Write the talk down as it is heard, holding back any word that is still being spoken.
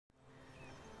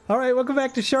Alright, welcome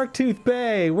back to Sharktooth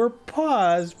Bay. We're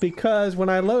paused because when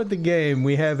I load the game,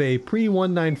 we have a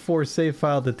pre-194 save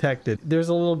file detected. There's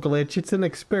a little glitch. It's an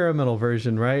experimental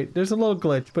version, right? There's a little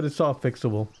glitch, but it's all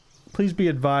fixable. Please be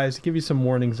advised, give you some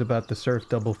warnings about the surf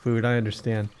double food, I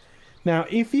understand. Now,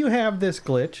 if you have this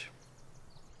glitch,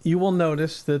 you will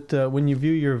notice that when you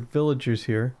view your villagers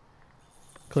here,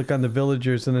 click on the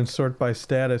villagers and then sort by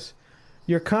status,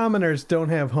 your commoners don't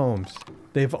have homes.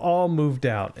 They've all moved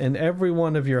out, and every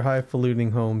one of your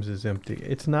highfalutin homes is empty.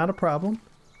 It's not a problem.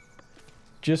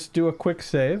 Just do a quick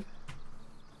save,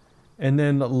 and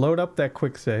then load up that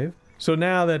quick save. So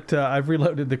now that I've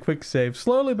reloaded the quick save,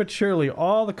 slowly but surely,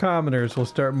 all the commoners will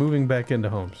start moving back into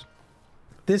homes.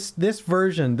 This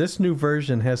new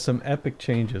version has some epic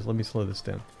changes. Let me slow this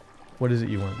down. What is it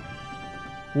you want?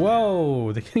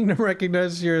 Whoa! The kingdom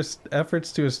recognizes your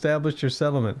efforts to establish your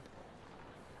settlement.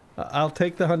 I'll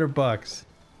take the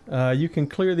 $100. You can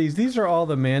clear these. These are all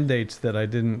the mandates that I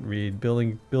didn't read.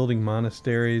 Building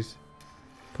monasteries,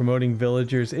 promoting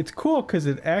villagers. It's cool because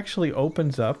it actually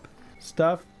opens up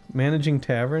stuff. Managing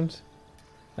taverns.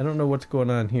 I don't know what's going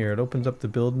on here. It opens up the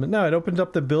build menu. No, it opens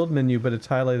up the build menu, but it's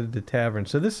highlighted the tavern.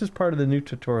 So this is part of the new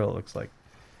tutorial, it looks like.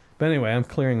 But anyway, I'm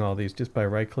clearing all these just by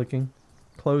right-clicking.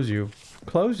 Close you.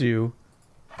 Close you.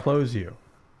 Close you.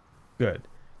 Good.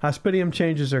 Hospitium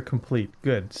changes are complete.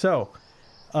 Good. So,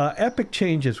 epic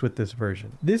changes with this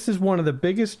version. This is one of the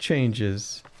biggest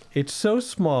changes. It's so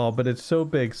small, but it's so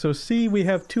big. So see, we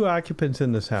have two occupants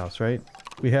in this house, right?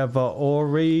 We have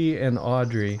Ori and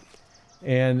Audrey.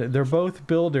 And they're both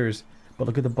builders. But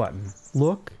look at the button.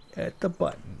 Look at the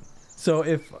button. So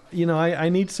if, you know, I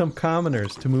need some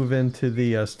commoners to move into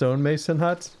the stonemason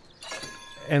huts.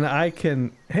 And I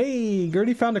can... Hey,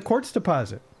 Gertie found a quartz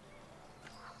deposit.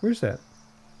 Where's that?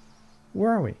 Where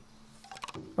are we?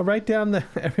 Oh, right down the...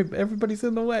 Everybody's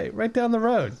in the way. Right down the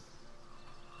road.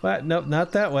 What? Nope,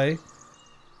 not that way.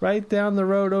 Right down the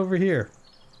road over here.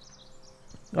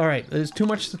 Alright, there's too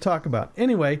much to talk about.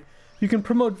 Anyway, you can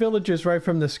promote villagers right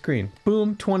from the screen.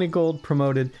 Boom, 20 gold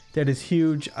promoted. That is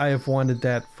huge. I have wanted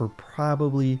that for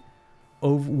probably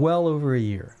well over a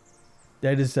year.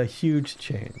 That is a huge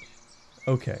change.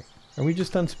 Okay. Are we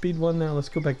just on speed 1 now? Let's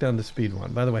go back down to speed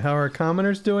 1. By the way, how are our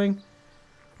commoners doing?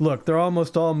 Look, they're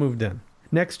almost all moved in.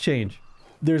 Next change.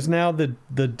 There's now the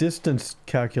distance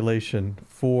calculation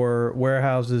for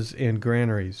warehouses and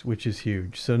granaries, which is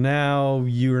huge. So now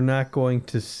you're not going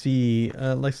to see...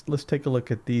 let's take a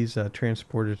look at these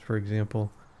transporters, for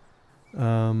example.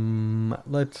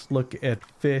 Let's look at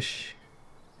fish.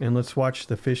 And let's watch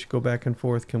the fish go back and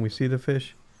forth. Can we see the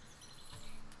fish?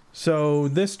 So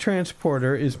this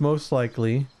transporter is most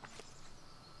likely...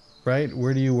 Right?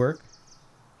 Where do you work?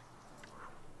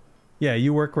 Yeah,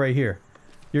 you work right here.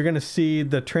 You're going to see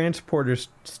the transporters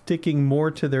sticking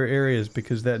more to their areas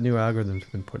because that new algorithm's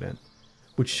been put in,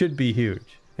 which should be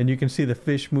huge. And you can see the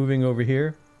fish moving over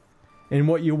here. And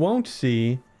what you won't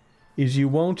see is you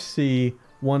won't see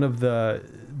one of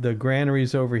the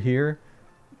granaries over here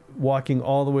walking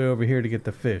all the way over here to get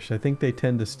the fish. I think they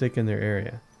tend to stick in their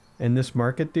area. And this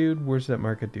market dude, where's that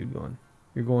market dude going?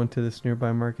 You're going to this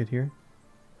nearby market here?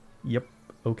 Yep.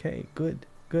 Okay, good,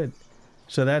 good.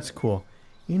 So that's cool.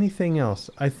 Anything else?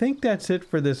 I think that's it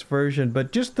for this version,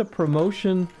 but just the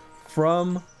promotion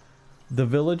from the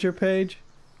villager page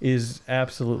is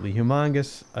absolutely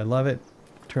humongous. I love it.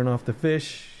 Turn off the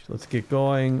fish. Let's get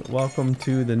going. Welcome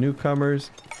to the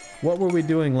newcomers. What were we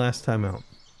doing last time out?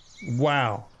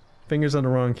 Wow. Fingers on the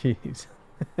wrong keys.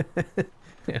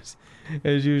 Yes,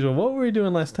 as usual. What were we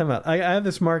doing last time out? I have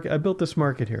this market. I built this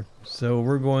market here. So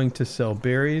we're going to sell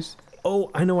berries.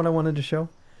 Oh, I know what I wanted to show.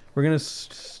 We're going to...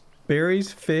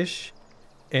 berries, fish,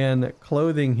 and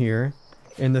clothing here.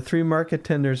 And the 3 market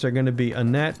tenders are going to be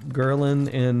Annette,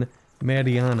 Gerlin, and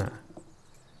Mariana.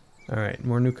 Alright,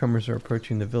 more newcomers are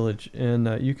approaching the village.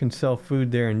 And you can sell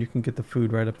food there, and you can get the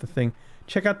food right up the thing.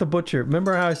 Check out the butcher.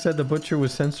 Remember how I said the butcher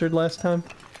was censored last time?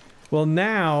 Well,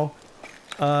 now,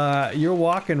 you're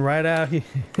walking right out here.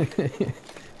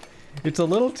 It's a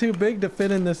little too big to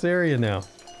fit in this area now.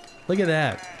 Look at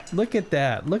that. Look at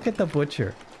that. Look at the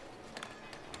butcher.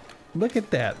 Look at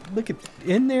that. Look at...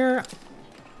 in there,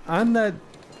 on the...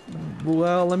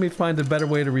 well, let me find a better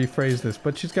way to rephrase this.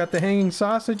 But she's got the hanging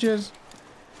sausages.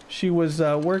 She was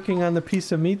working on the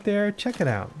piece of meat there. Check it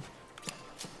out.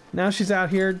 Now she's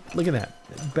out here. Look at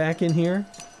that. Back in here.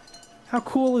 How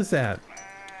cool is that?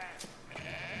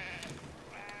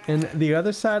 And the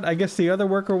other side, I guess the other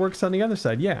worker works on the other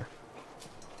side. Yeah.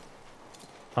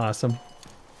 Awesome.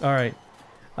 Alright.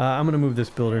 I'm going to move this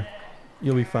builder.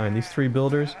 You'll be fine. These 3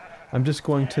 builders... I'm just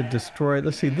going to destroy...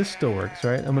 let's see, this still works,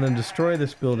 right? I'm going to destroy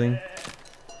this building.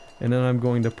 And then I'm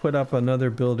going to put up another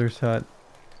builder's hut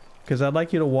because I'd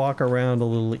like you to walk around a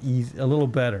little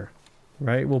better,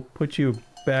 right? We'll put you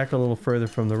back a little further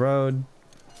from the road.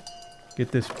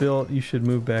 Get this built. You should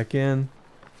move back in.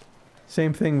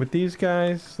 Same thing with these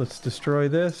guys. Let's destroy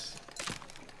this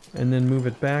and then move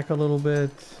it back a little bit.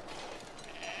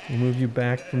 We'll move you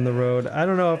back from the road. I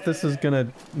don't know if this is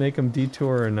gonna make them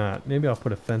detour or not. Maybe I'll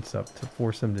put a fence up to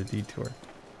force them to detour.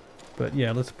 But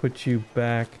yeah, let's put you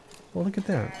back. Well, look at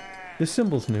that. This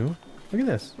symbol's new. Look at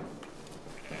this.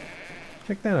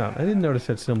 Check that out. I didn't notice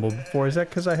that symbol before. Is that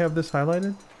because I have this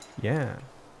highlighted? Yeah.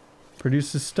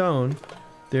 Produces stone.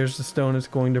 There's the stone it's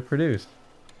going to produce.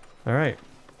 Alright.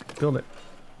 Build it.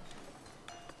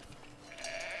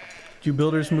 Do you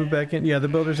builders move back in? Yeah, the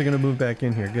builders are going to move back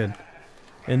in here. Good.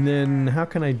 And then how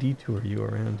can I detour you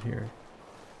around here?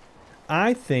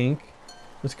 I think...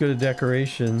 Let's go to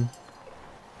decoration.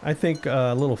 I think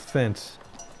a little fence.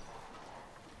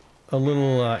 A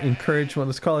little encouragement.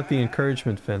 Let's call it the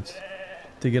encouragement fence.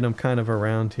 To get them kind of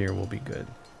around here will be good.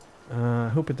 I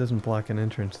hope it doesn't block an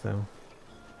entrance though.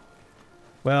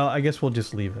 Well, I guess we'll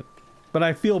just leave it. But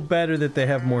I feel better that they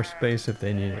have more space if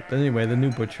they need it. But anyway, the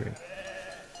new butchery.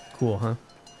 Cool, huh?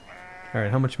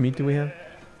 Alright, how much meat do we have?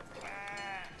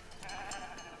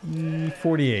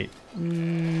 48.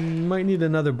 Might need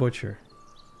another butcher.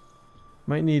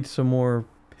 Might need some more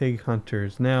pig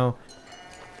hunters. Now,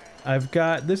 I've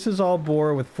got... This is all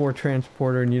boar with 4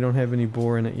 transporter and you don't have any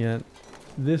boar in it yet.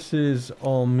 This is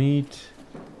all meat.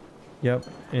 Yep,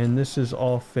 and this is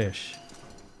all fish.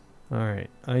 Alright,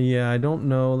 yeah, I don't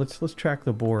know. Let's track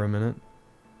the boar a minute.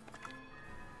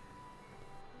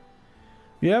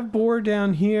 You have boar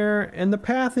down here, and the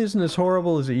path isn't as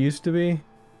horrible as it used to be.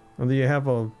 Although you have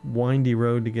a windy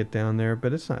road to get down there,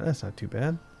 but that's not too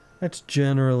bad. That's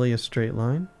generally a straight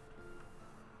line.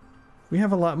 We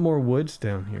have a lot more woods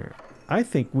down here. I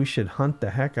think we should hunt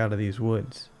the heck out of these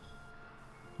woods.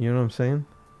 You know what I'm saying?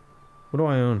 What do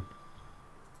I own?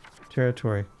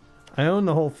 Territory. I own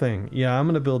the whole thing. Yeah, I'm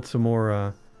gonna build some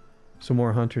more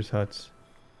hunters' huts.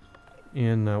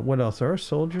 And what else? Are our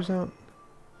soldiers out?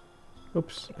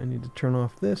 Oops, I need to turn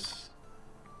off this.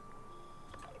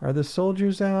 Are the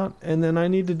soldiers out? And then I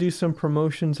need to do some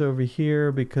promotions over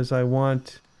here because I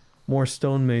want more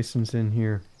stonemasons in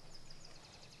here.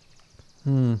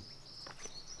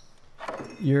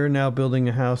 You're now building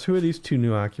a house. Who are these 2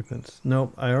 new occupants?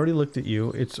 Nope, I already looked at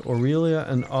you. It's Aurelia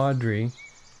and Audrey.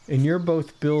 And you're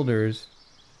both builders.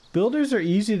 Builders are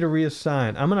easy to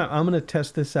reassign. I'm gonna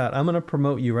test this out. I'm gonna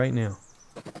promote you right now.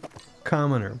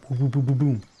 Commoner. Boom, boom, boom, boom,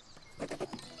 boom.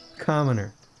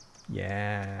 Commoner.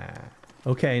 Yeah.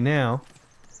 Okay, now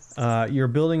you're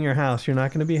building your house. You're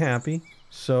not gonna be happy.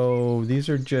 So these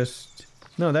are just...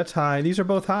 No, that's high. These are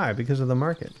both high because of the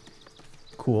market.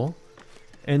 Cool.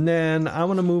 And then I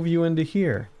want to move you into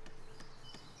here.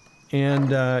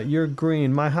 And you're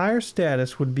green. My higher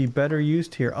status would be better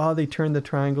used here. Oh, they turned the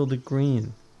triangle to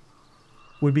green.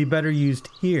 Would be better used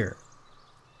here.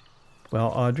 Well,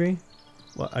 Audrey.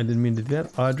 Well, I didn't mean to do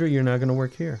that. Audrey, you're not going to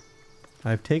work here.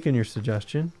 I've taken your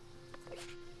suggestion.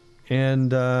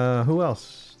 And who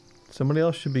else? Somebody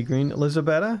else should be green.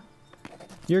 Elizabetta,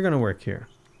 you're going to work here.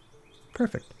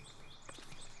 Perfect.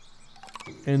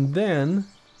 And then...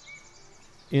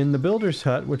 in the builder's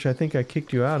hut, which I think I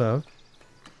kicked you out of.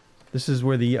 This is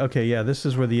where the... Okay, yeah, this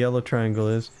is where the yellow triangle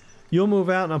is. You'll move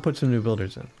out and I'll put some new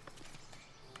builders in.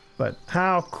 But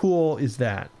how cool is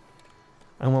that?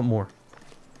 I want more.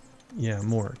 Yeah,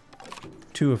 more.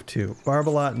 2 of 2.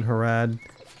 Barbalot and Harad.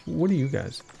 What are you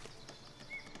guys?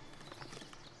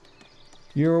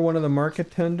 You're one of the market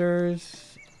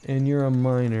tenders and you're a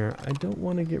miner. I don't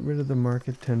want to get rid of the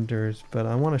market tenders, but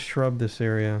I want to shrub this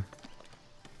area.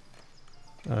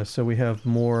 So we have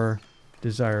more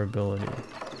desirability.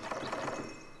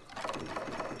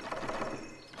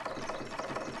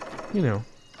 You know.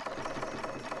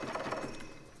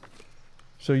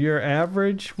 So your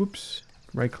average, whoops,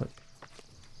 right click.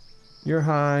 You're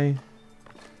high.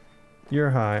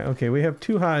 You're high. Okay, we have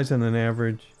 2 highs and an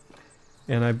average.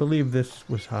 And I believe this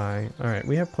was high. Alright,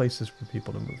 we have places for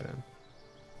people to move in.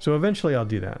 So eventually I'll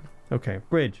do that. Okay,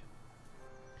 bridge.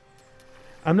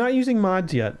 I'm not using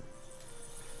mods yet.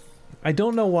 I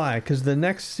don't know why, because the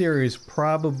next series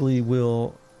probably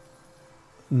will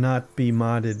not be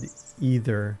modded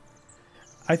either.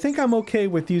 I think I'm okay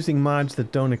with using mods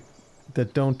that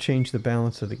don't change the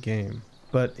balance of the game.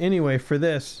 But anyway, for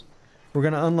this, we're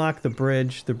going to unlock the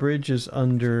bridge. The bridge is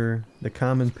under the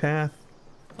common path.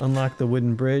 Unlock the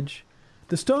wooden bridge.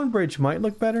 The stone bridge might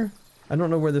look better. I don't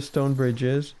know where the stone bridge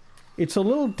is. It's a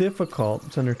little difficult.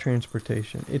 It's under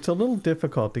transportation. It's a little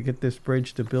difficult to get this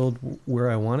bridge to build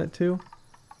where I want it to.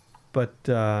 but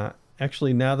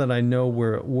actually now that I know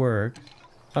where it works...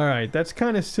 Alright, that's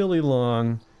kind of silly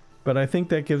long, but I think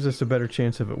that gives us a better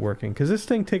chance of it working, because this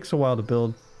thing takes a while to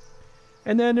build.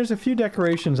 And then there's a few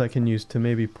decorations I can use to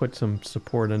maybe put some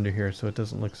support under here so it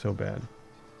doesn't look so bad.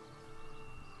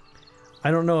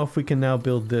 I don't know if we can now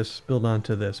build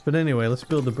onto this, but anyway, let's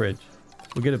build the bridge.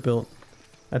 We'll get it built.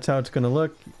 That's how it's going to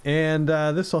look, and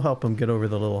this will help them get over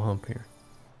the little hump here.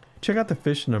 Check out the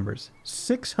fish numbers.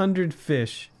 600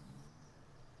 fish.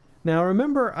 Now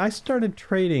remember, I started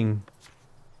trading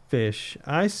fish.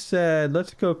 I said,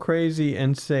 let's go crazy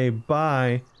and say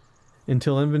buy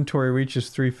until inventory reaches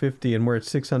 350, and we're at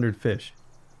 600 fish.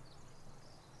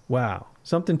 Wow.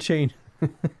 Something changed.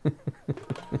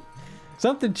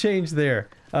 Something changed there.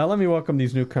 Let me welcome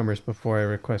these newcomers before I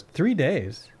request. 3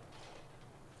 days.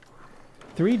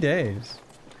 3 days.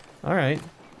 Alright.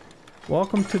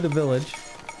 Welcome to the village.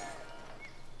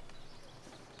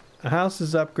 The house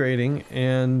is upgrading,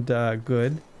 and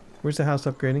good. Where's the house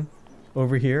upgrading?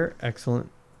 Over here. Excellent.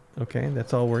 Okay,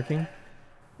 that's all working.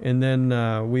 And then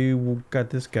we got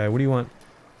this guy. What do you want?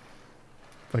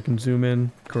 If I can zoom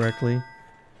in correctly.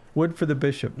 Wood for the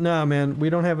bishop. Nah, man, we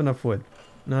don't have enough wood.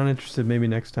 Not interested, maybe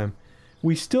next time.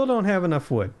 We still don't have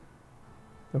enough wood.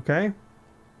 Okay?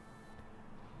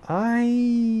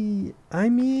 I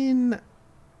mean,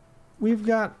 we've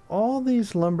got all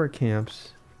these lumber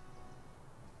camps.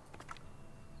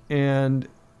 And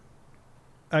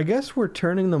I guess we're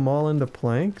turning them all into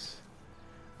planks.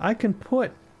 I can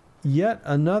put yet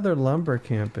another lumber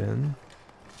camp in.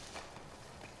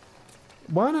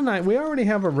 Why don't we already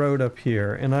have a road up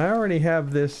here, and I already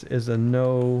have this as a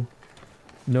no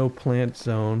plant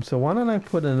zone, so why don't I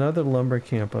put another lumber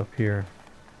camp up here?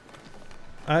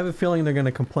 I have a feeling they're going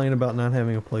to complain about not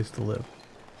having a place to live.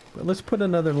 But let's put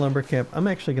another lumber camp. I'm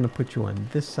actually going to put you on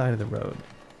this side of the road.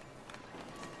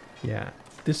 Yeah,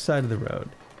 this side of the road.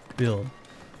 Build.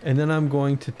 And then I'm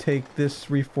going to take this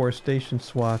reforestation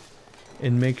swath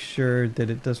and make sure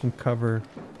that it doesn't cover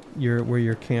where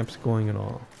your camp's going at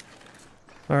all.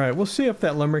 Alright, we'll see if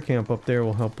that lumber camp up there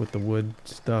will help with the wood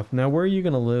stuff. Now, where are you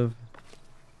going to live?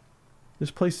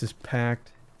 This place is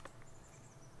packed.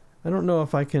 I don't know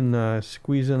if I can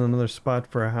squeeze in another spot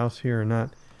for a house here or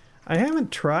not. I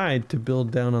haven't tried to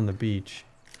build down on the beach.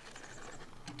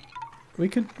 We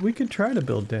could try to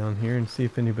build down here and see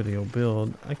if anybody will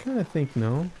build. I kind of think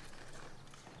no.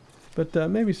 But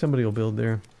maybe somebody will build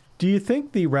there. Do you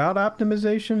think the route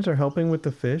optimizations are helping with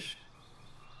the fish?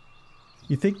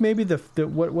 You think maybe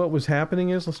what was happening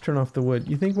is, let's turn off the wood.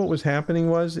 You think what was happening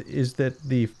is that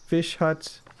the fish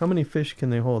huts, how many fish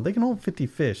can they hold? They can hold 50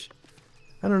 fish.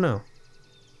 I don't know.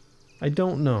 I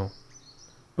don't know.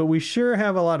 But we sure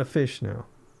have a lot of fish now.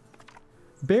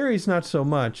 Berries not so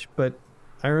much, but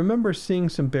I remember seeing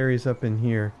some berries up in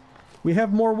here. We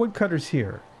have more woodcutters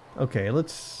here. Okay,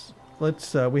 let's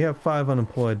we have 5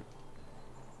 unemployed.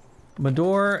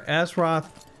 Mador,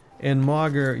 Asroth, and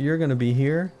Mauger, you're going to be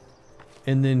here.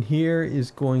 And then here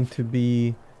is going to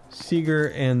be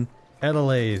Seeger and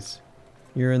Edelais.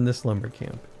 You're in this lumber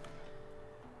camp.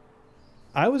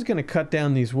 I was going to cut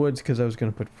down these woods because I was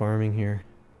going to put farming here.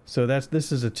 So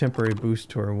this is a temporary boost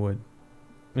to our wood.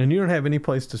 And you don't have any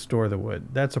place to store the wood.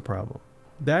 That's a problem.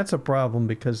 That's a problem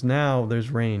because now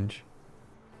there's range.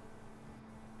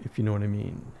 If you know what I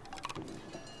mean.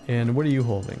 And what are you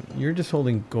holding? You're just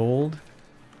holding gold.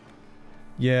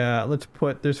 Yeah, let's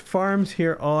put... There's farms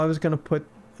here. Oh, I was going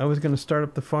to start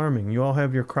up the farming. You all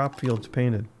have your crop fields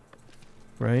painted.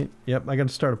 Right? Yep, I got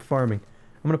to start up farming.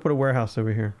 I'm going to put a warehouse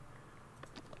over here.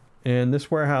 And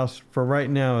this warehouse, for right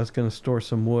now, is going to store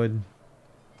some wood.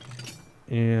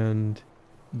 And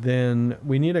then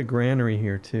we need a granary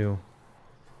here, too.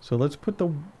 So let's put the...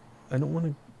 I don't want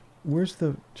to... Where's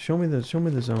the... Show me the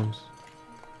zones.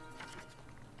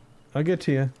 I'll get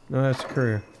to you. No, that's a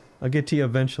courier. I'll get to you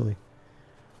eventually.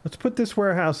 Let's put this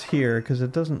warehouse here, because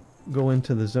it doesn't go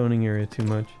into the zoning area too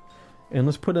much. And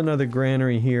let's put another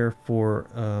granary here for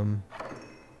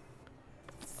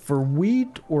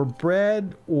wheat or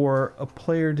bread or a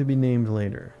player to be named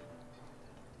later.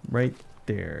 Right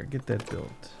there. Get that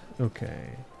built.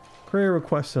 Okay. Courier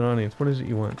requests an audience. What is it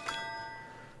you want?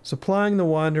 Supplying the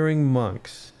wandering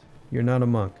monks. You're not a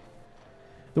monk.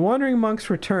 The wandering monks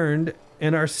returned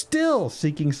and are still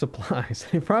seeking supplies.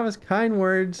 They promise kind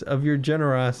words of your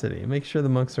generosity. Make sure the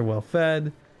monks are well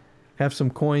fed. Have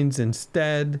some coins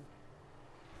instead.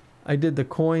 I did the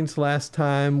coins last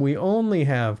time. We only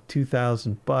have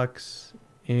 2,000 bucks.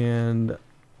 And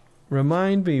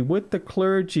remind me, with the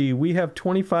clergy, we have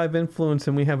 25 influence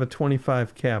and we have a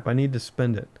 25 cap. I need to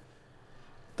spend it.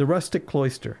 The rustic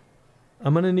cloister.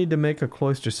 I'm going to need to make a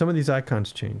cloister. Some of these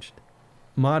icons changed.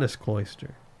 Modest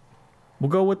cloister. We'll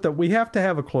go with the... We have to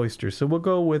have a cloister, so we'll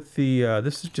go with the...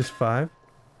 this is just 5.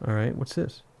 Alright, what's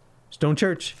this? Stone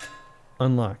church.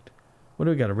 Unlocked. What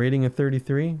do we got? A rating of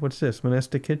 33? What's this?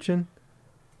 Monastic kitchen?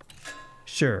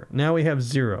 Sure. Now we have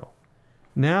 0.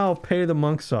 Now I'll pay the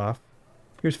monks off.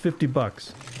 Here's 50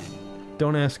 bucks.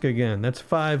 Don't ask again. That's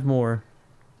 5 more.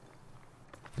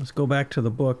 Let's go back to the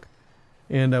book.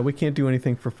 And we can't do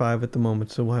anything for 5 at the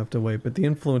moment, so we'll have to wait. But the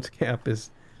influence cap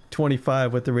is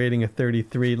 25 with the rating of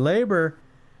 33. Labor,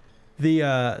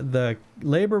 the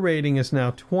labor rating is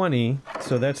now 20,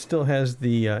 so that still has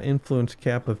the influence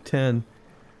cap of 10.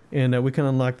 And we can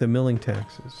unlock the milling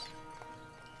taxes.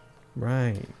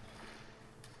 Right.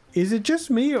 Is it just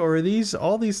me, or are these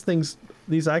all these things,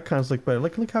 these icons look better?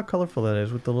 Look how colorful that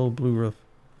is with the little blue roof.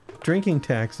 Drinking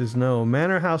taxes, no.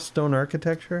 Manor house stone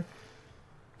architecture?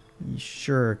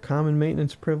 Sure. Common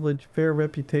maintenance privilege, fair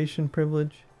reputation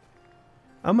privilege.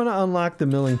 I'm going to unlock the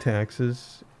milling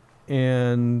taxes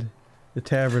and the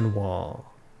tavern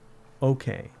wall.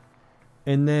 Okay.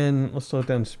 And then let's slow it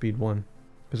down to speed 1.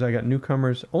 Because I got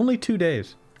newcomers. Only 2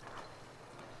 days.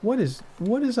 What is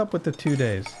up with the 2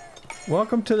 days?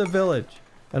 Welcome to the village.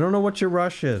 I don't know what your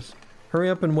rush is. Hurry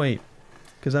up and wait.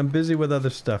 Because I'm busy with other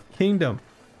stuff. Kingdom.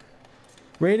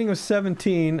 Rating of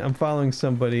 17. I'm following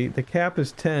somebody. The cap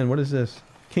is 10. What is this?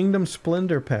 Kingdom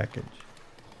Splendor package.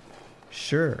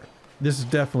 Sure. This is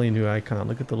definitely a new icon.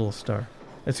 Look at the little star.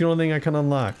 That's the only thing I can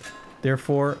unlock.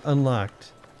 Therefore,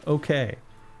 unlocked. Okay.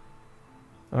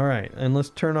 Alright, and let's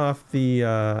turn off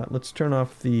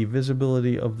the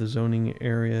visibility of the zoning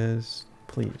areas,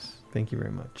 please. Thank you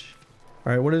very much.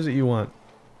 Alright, what is it you want?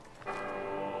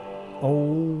 Oh,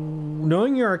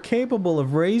 knowing you are capable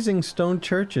of raising stone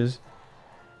churches,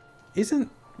 isn't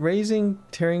raising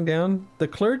tearing down? The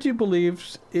clergy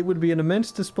believes it would be an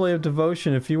immense display of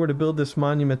devotion if you were to build this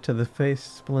monument to the faith's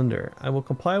splendor. I will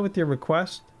comply with your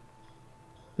request.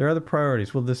 There are other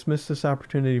priorities. We'll dismiss this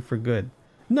opportunity for good.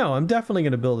 No, I'm definitely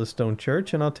going to build a stone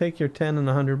church, and I'll take your 10 and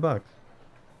 100 bucks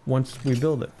once we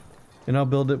build it. And I'll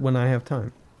build it when I have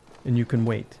time. And you can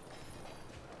wait.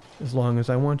 As long as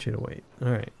I want you to wait.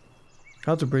 Alright.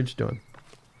 How's the bridge doing?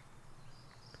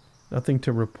 Nothing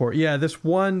to report. Yeah,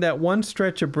 that one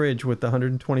stretch of bridge with the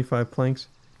 125 planks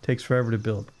takes forever to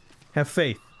build. Have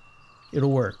faith. It'll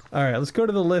work. Alright, let's go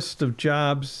to the list of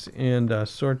jobs and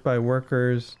sort by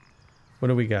workers. What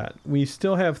do we got? We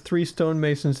still have 3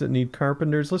 stonemasons that need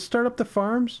carpenters. Let's start up the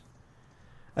farms.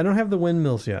 I don't have the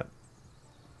windmills yet.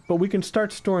 But we can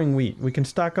start storing wheat. We can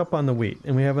stock up on the wheat.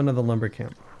 And we have another lumber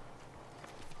camp.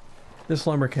 This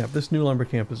new lumber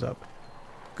camp is up.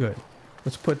 Good.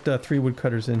 Let's put 3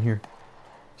 woodcutters in here.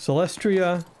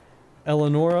 Celestria,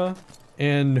 Eleonora,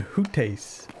 and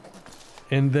Hutes.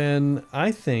 And then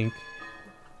I think...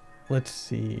 Let's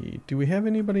see. Do we have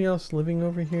anybody else living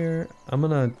over here? I'm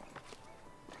gonna...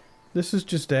 This is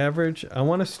just average. I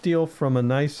want to steal from a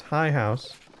nice high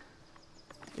house.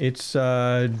 It's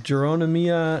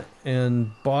Geronimia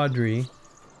and Baudry.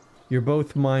 You're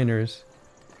both miners.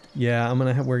 Yeah,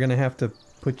 we're gonna have to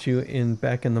put you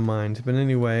back in the mines. But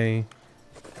anyway,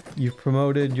 you're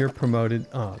promoted.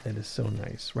 Oh, that is so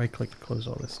nice. Right click to close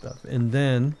all this stuff. And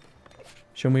then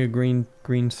show me a green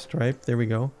stripe. There we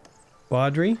go.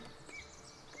 Baudry.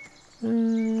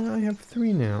 I have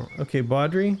 3 now. Okay,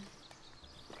 Baudry.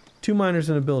 2 miners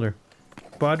and a builder.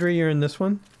 Baudry, you're in this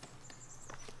one.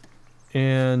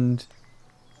 And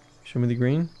show me the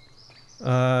green.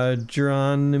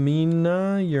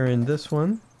 Geronimina, you're in this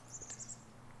one.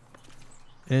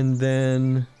 And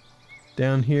then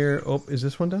down here, oh, is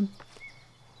this one done?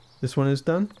 This one is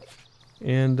done.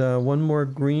 And one more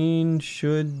green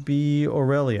should be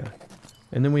Aurelia.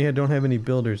 And then we don't have any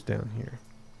builders down here.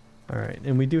 Alright,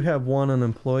 and we do have 1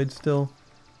 unemployed still.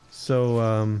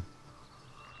 So,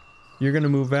 you're gonna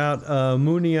move out.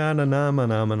 Muniana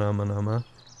Nama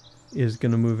is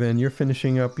gonna move in. You're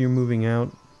finishing up, you're moving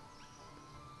out.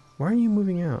 Why are you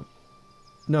moving out?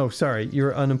 No, sorry,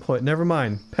 you're unemployed. Never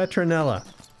mind. Petronella.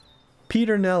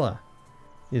 Peternella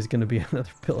is gonna be another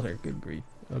builder. Good grief.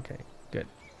 Okay, good.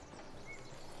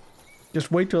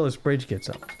 Just wait till this bridge gets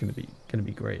up. It's gonna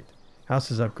be great.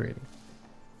 House is upgrading.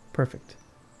 Perfect.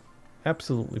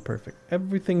 Absolutely perfect.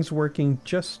 Everything's working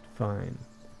just fine.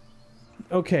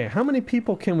 Okay, how many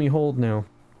people can we hold now?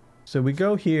 So we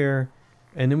go here,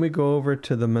 and then we go over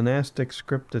to the monastic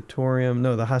scriptatorium,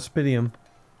 no, the hospitium,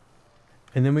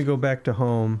 and then we go back to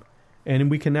home, and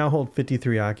we can now hold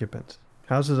 53 occupants.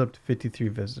 House is up to 53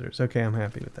 visitors. Okay, I'm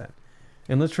happy with that.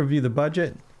 And let's review the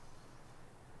budget.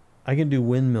 I can do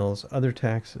windmills, other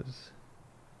taxes.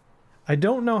 I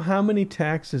don't know how many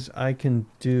taxes I can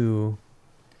do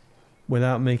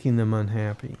without making them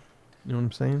unhappy. You know what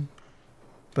I'm saying?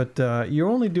 But you're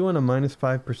only doing a minus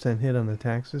 5% hit on the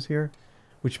taxes here,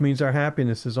 which means our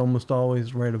happiness is almost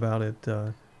always right about at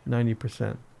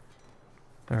 90%.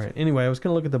 All right. Anyway, I was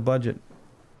going to look at the budget.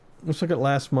 Let's look at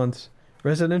last month's.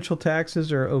 Residential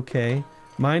taxes are okay.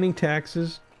 Mining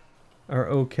taxes are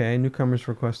okay. Newcomers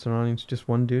request an audience. Just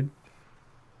one dude.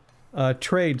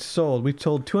 Trade sold. We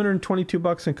sold 222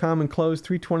 bucks in common clothes,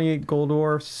 328 gold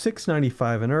ore,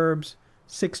 695 in herbs,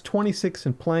 626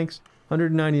 in planks,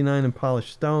 199 in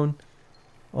polished stone.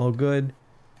 All good.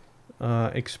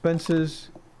 Expenses.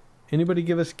 Anybody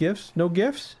give us gifts? No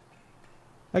gifts?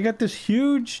 I got this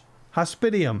huge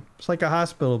hospitium. It's like a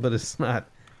hospital, but it's not.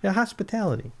 Yeah,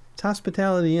 hospitality. It's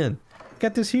Hospitality Inn.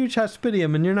 Got this huge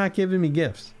hospitium and you're not giving me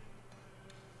gifts.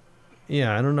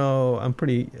 Yeah, I don't know. I'm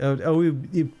pretty...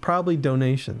 probably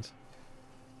donations.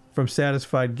 From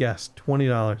satisfied guests.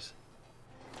 $20.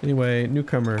 Anyway,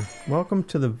 newcomer. Welcome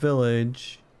to the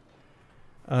village.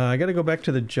 I gotta go back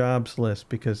to the jobs list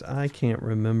because I can't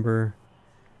remember.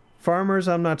 Farmers,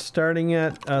 I'm not starting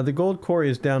yet. The gold quarry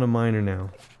is down a miner now.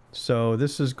 So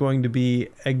this is going to be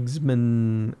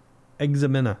Examina.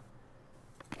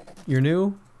 You're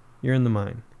new, you're in the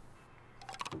mine.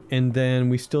 And then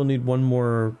we still need one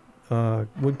more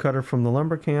woodcutter from the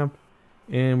lumber camp.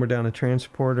 And we're down a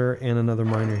transporter and another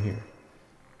miner here.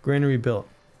 Granary built.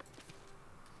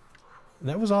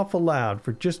 That was awful loud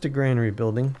for just a granary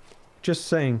building. Just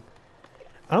saying.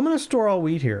 I'm going to store all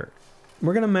wheat here.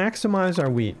 We're going to maximize our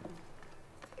wheat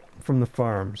from the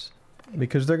farms.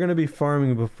 Because they're going to be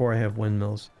farming before I have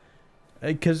windmills.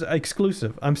 Because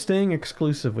exclusive. I'm staying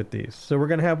exclusive with these. So we're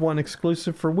going to have one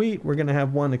exclusive for wheat. We're going to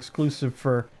have one exclusive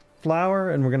for flour.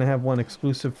 And we're going to have one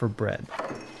exclusive for bread.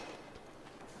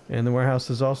 And the warehouse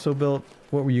is also built.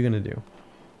 What were you going to do?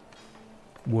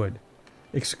 Wood.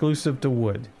 Exclusive to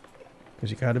wood. Because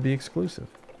you got to be exclusive.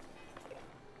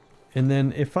 And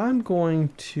then if I'm going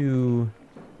to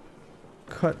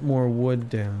cut more wood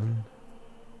down.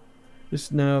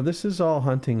 This is all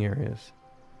hunting areas.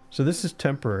 So this is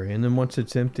temporary, and then once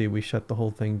it's empty, we shut the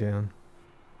whole thing down.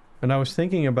 And I was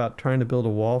thinking about trying to build a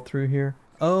wall through here.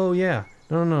 Oh yeah,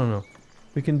 no.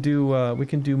 We can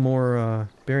do more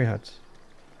berry huts.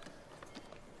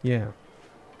 Yeah.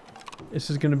 This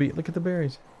is gonna be. Look at the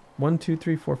berries. 1, 2,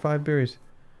 3, 4, 5 berries.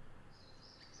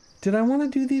 Did I want to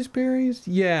do these berries?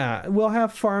 Yeah, we'll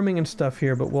have farming and stuff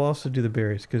here, but we'll also do the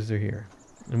berries because they're here,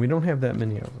 and we don't have that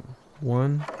many of them.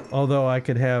 1. Although I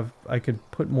could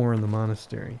put more in the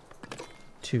monastery.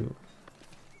 2.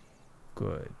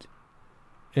 Good.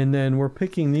 And then we're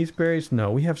picking these berries. No,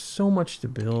 we have so much to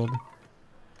build.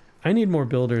 I need more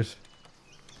builders.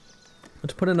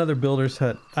 Let's put another builder's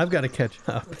hut. I've got to catch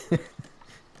up.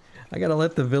 I got to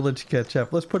let the village catch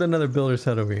up. Let's put another builder's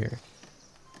hut over here.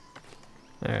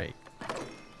 Alright.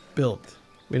 Built.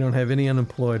 We don't have any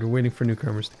unemployed. We're waiting for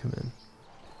newcomers to come in.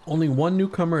 Only one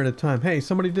newcomer at a time. Hey,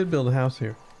 somebody did build a house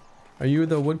here. Are you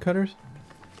the woodcutters?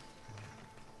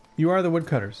 You are the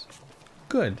woodcutters.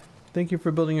 Good. Thank you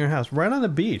for building your house. Right on the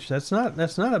beach. That's not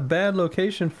a bad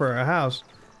location for a house.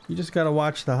 You just gotta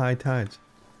watch the high tides.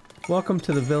 Welcome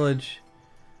to the village.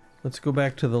 Let's go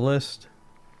back to the list.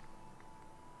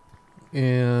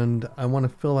 And I want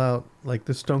to fill out, like,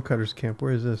 the stonecutters camp.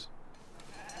 Where is this?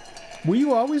 Were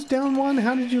you always down one?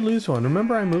 How did you lose one?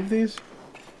 Remember I moved these?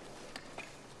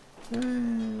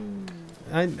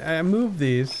 I moved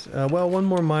these. Well, one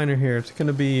more miner here. It's going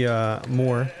to be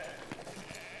more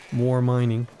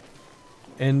mining.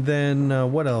 And then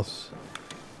what else?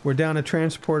 We're down a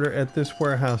transporter at this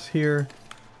warehouse here.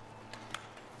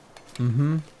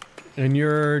 And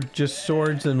you're just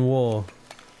swords and wool.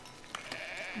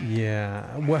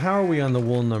 Yeah. Well, how are we on the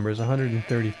wool numbers?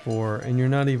 134. And you're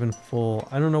not even full.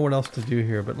 I don't know what else to do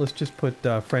here, but let's just put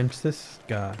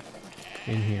Francisca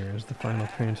in here as the final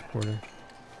transporter.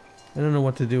 I don't know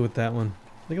what to do with that one.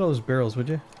 Look at all those barrels, would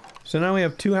you? So now we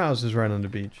have 2 houses right on the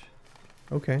beach.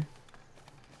 Okay.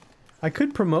 I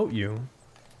could promote you,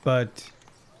 but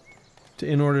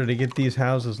in order to get these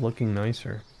houses looking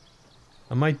nicer.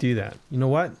 I might do that. You know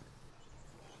what?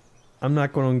 I'm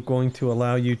not going to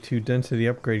allow you to density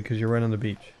upgrade because you're right on the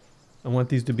beach. I want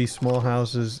these to be small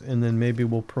houses, and then maybe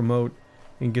we'll promote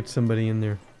and get somebody in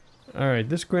there. Alright,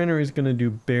 this granary is going to do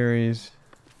berries.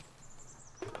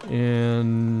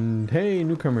 And hey,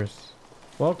 newcomers.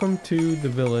 Welcome to the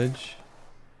village.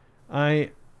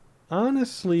 I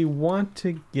honestly want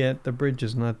to get... The bridge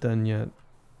is not done yet.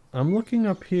 I'm looking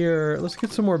up here. Let's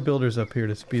get some more builders up here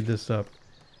to speed this up.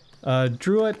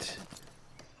 Druid,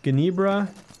 Genebra,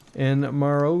 and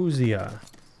Marozia.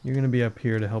 You're going to be up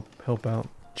here to help out.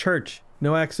 Church.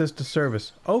 No access to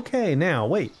service. Okay, now,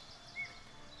 wait.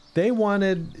 They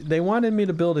wanted me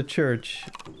to build a church,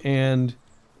 and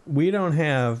we don't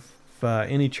have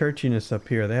any churchiness up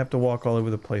here. They have to walk all over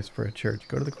the place for a church.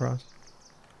 Go to the cross.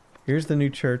 Here's the new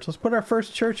church. Let's put our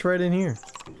first church right in here.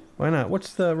 Why not?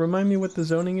 Remind me what the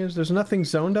zoning is? There's nothing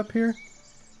zoned up here?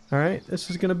 Alright, this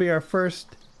is going to be our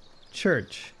first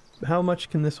church. How much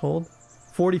can this hold?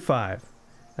 45.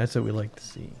 That's what we like to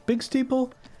see. Big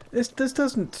steeple? This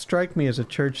doesn't strike me as a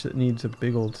church that needs a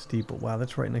big old steeple. Wow,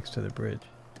 that's right next to the bridge.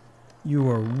 You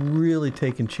are really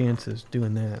taking chances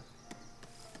doing that.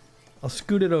 I'll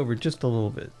scoot it over just a little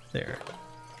bit. There.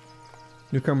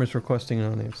 Newcomers requesting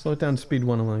an name. Slow it down to speed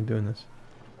 1 along doing this.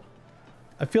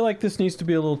 I feel like this needs to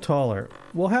be a little taller.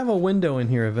 We'll have a window in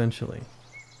here eventually.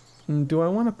 And do I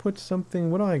want to put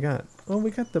something... What do I got? Oh,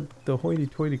 we got the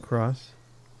hoity-toity cross.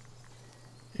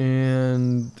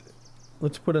 And...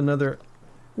 let's put another...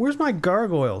 Where's my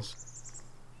gargoyles?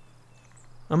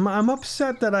 I'm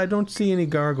upset that I don't see any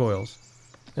gargoyles.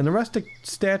 And the rustic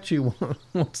statue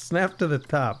won't snap to the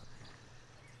top.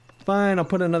 Fine, I'll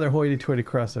put another hoity-toity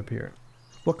cross up here.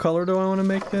 What color do I want to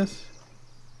make this?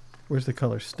 Where's the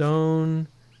color? Stone,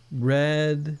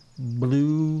 red,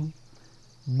 blue.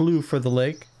 Blue for the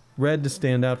lake. Red to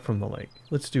stand out from the lake.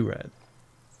 Let's do red.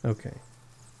 Okay.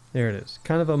 There it is.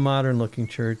 Kind of a modern looking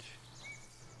church.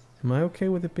 Am I okay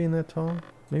with it being that tall?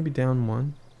 Maybe down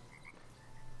 1.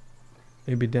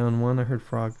 Maybe down 1. I heard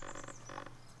frog.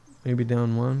 Maybe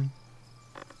down 1.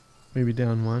 Maybe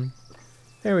down 1.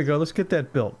 There we go. Let's get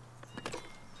that built.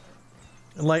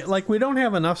 Like we don't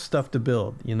have enough stuff to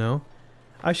build, you know?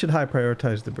 I should high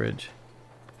prioritize the bridge.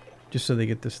 Just so they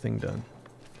get this thing done.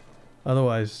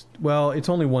 Otherwise, well, it's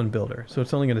only 1 builder, so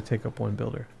it's only going to take up 1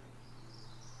 builder.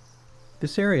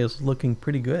 This area is looking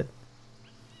pretty good.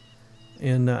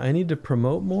 And I need to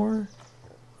promote more,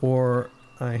 or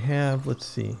I have, let's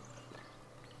see.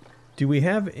 Do we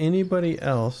have anybody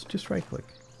else? Just right click.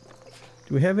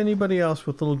 Do we have anybody else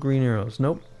with little green arrows?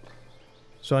 Nope.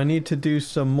 So I need to do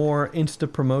some more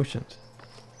insta promotions.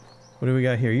 What do we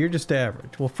got here? You're just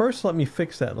average. Well, first let me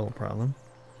fix that little problem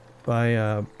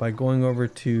by going over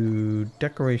to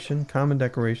decoration, common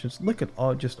decorations. Look at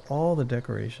all the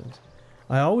decorations.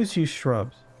 I always use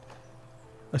shrubs.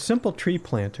 A simple tree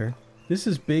planter. This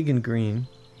is big and green.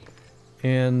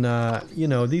 And, you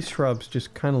know, these shrubs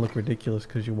just kind of look ridiculous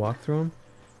because you walk through them.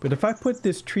 But if I put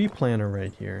this tree planter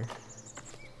right here,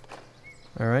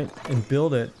 alright, and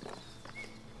build it,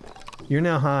 you're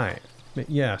now high.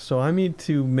 Yeah, so I need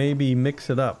to maybe mix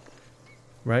it up,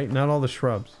 right? Not all the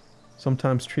shrubs.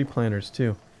 Sometimes tree planters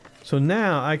too. So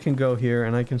now I can go here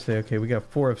and I can say, okay, we got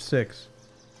 4 of 6.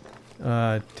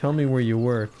 Tell me where you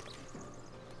work.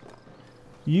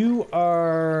 You're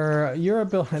a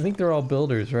builder. I think they're all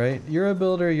builders, right? You're a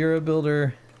builder, you're a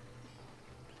builder.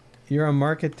 You're a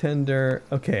market tender.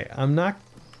 Okay, I'm not...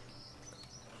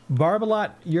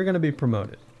 Barbalot, you're going to be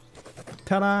promoted.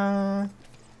 Ta-da!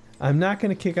 I'm not going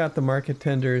to kick out the market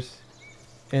tenders,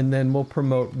 and then we'll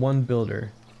promote 1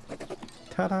 builder.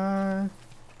 Ta-da!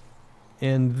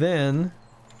 And then...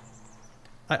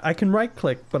 I can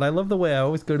right-click, but I love the way I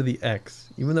always go to the X,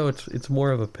 even though it's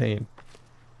more of a pain.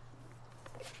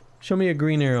 Show me a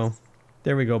green arrow.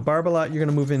 There we go. Barbalot, you're going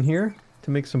to move in here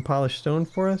to make some polished stone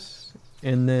for us.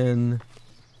 And then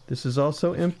this is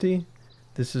also empty.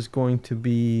 This is going to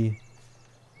be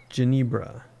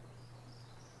Genebra.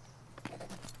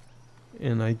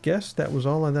 And I guess that was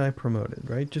all that I promoted,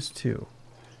 right? Just 2.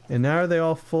 And now are they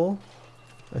all full?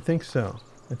 I think so.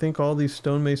 I think all these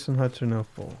stonemason huts are now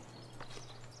full.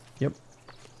 Yep.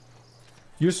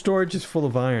 Your storage is full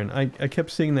of iron. I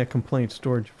kept seeing that complaint,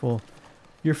 storage full.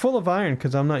 You're full of iron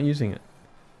because I'm not using it.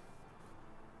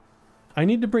 I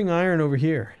need to bring iron over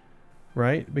here,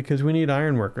 right? Because we need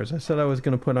iron workers. I said I was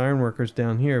going to put iron workers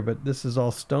down here, but this is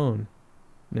all stone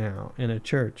now in a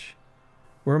church.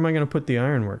 Where am I going to put the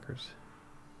iron workers?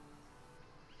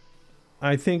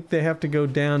 I think they have to go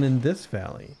down in this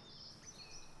valley.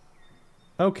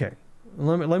 Okay.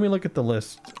 Let me look at the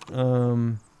list.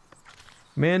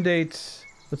 Mandates.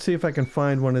 Let's see if I can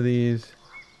find one of these.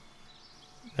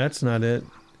 That's not it.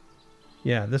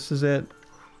 Yeah, this is it.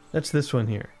 That's this one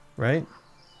here, right?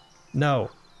 No.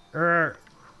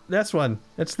 This one.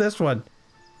 It's this one.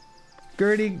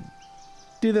 Gertie,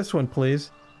 do this one,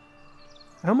 please.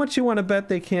 How much you want to bet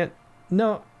they can't...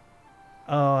 No.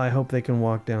 Oh, I hope they can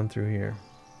walk down through here.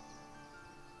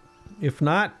 If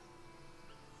not,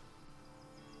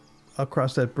 I'll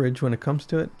cross that bridge when it comes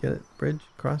to it. Get it? Bridge?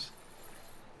 Cross?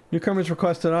 Newcomers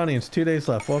requested audience. 2 days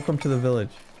left. Welcome to the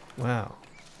village. Wow.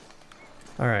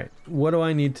 Alright. What do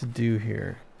I need to do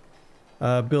here?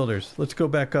 Builders. Let's go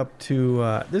back up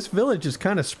to... this village is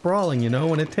kind of sprawling, you know.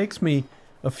 When it takes me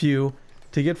a few...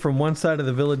 to get from one side of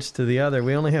the village to the other.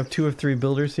 We only have 2 of 3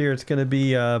 builders here. It's going to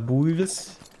be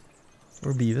Beavis.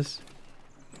 Or Beavis.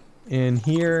 And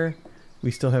here,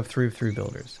 we still have 3 of 3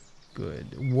 builders.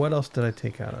 Good. What else did I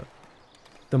take out of?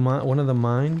 One of the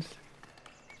mines?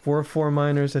 4 of 4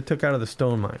 miners. I took out of the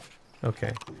stone mine.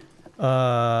 Okay.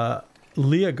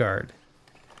 Leogard.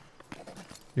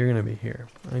 You're going to be here.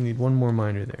 I need 1 more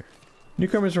miner there.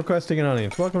 Newcomers requesting an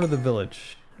audience. Welcome to the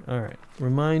village. Alright.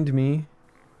 Remind me.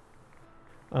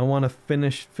 I want to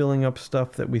finish filling up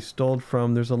stuff that we stole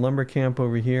from. There's a lumber camp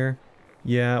over here.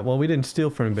 Yeah, well, we didn't steal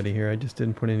from anybody here. I just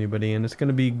didn't put anybody in. It's going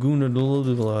to be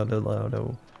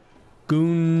Gundoaldo.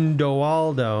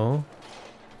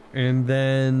 And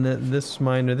then this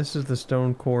miner. This is the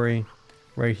stone quarry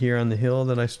right here on the hill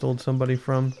that I stole somebody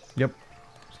from. Yep.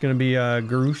 It's going to be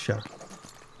Garusha.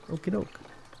 Okie doke.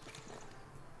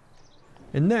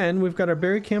 And then we've got our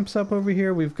berry camps up over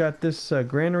here. We've got this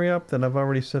granary up that I've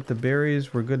already set the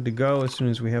berries. We're good to go as soon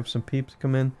as we have some peeps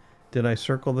come in. Did I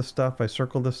circle the stuff? I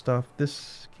circled the stuff.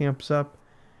 This camp's up.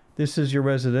 This is your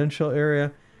residential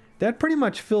area. That pretty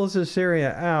much fills this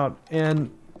area out.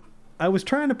 And I was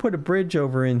trying to put a bridge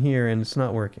over in here and it's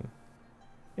not working.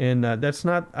 And that's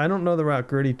not... I don't know the route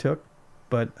Gertie took,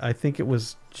 but I think it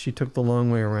was... she took the long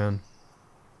way around.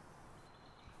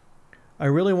 I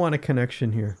really want a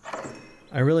connection here.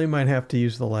 I really might have to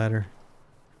use the ladder.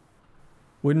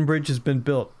 Wooden bridge has been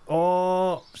built.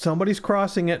 Oh, somebody's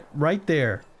crossing it right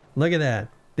there. Look at that.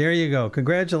 There you go.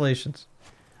 Congratulations.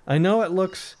 I know it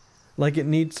looks like it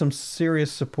needs some serious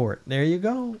support. There you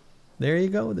go. There you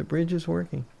go. The bridge is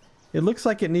working. It looks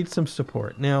like it needs some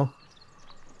support. Now,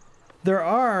 there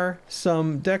are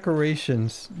some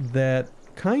decorations that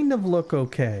kind of look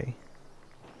okay.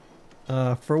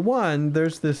 For one,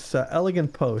 there's this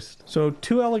elegant post. So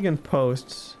 2 elegant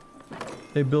posts,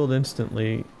 they build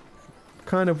instantly.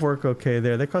 Kind of work okay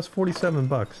there. They cost 47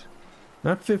 bucks.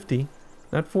 Not 50,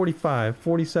 not 45,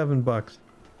 47 bucks.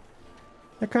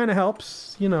 That kind of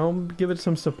helps, you know, give it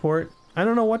some support. I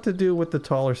don't know what to do with the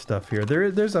taller stuff here.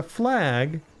 There's a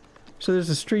flag, so there's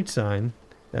a street sign.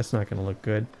 That's not going to look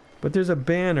good. But there's a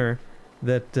banner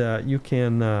that you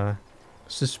can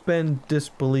suspend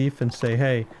disbelief and say,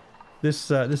 hey,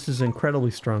 this is an incredibly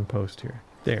strong post here.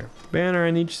 There. Banner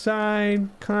on each side.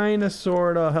 Kind of,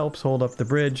 sort of helps hold up the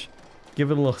bridge. Give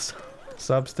it a little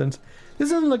substance. This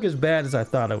doesn't look as bad as I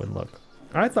thought it would look.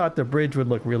 I thought the bridge would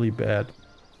look really bad.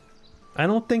 I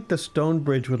don't think the stone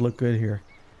bridge would look good here.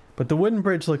 But the wooden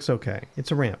bridge looks okay.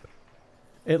 It's a ramp.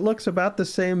 It looks about the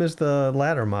same as the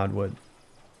ladder mod would.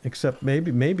 Except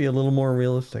maybe a little more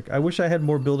realistic. I wish I had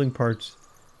more building parts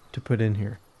to put in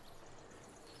here.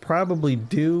 Probably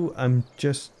do. I'm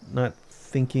just not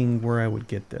thinking where I would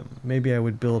get them. Maybe I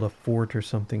would build a fort or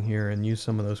something here and use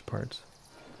some of those parts.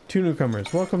 2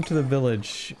 newcomers. Welcome to the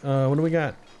village. What do we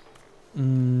got?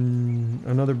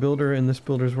 Another builder in this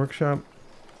builder's workshop.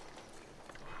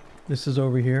 This is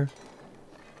over here.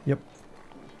 Yep.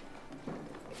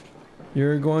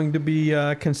 You're going to be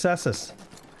consensus.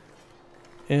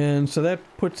 And so that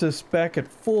puts us back at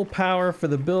full power for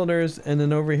the builders. And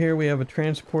then over here we have a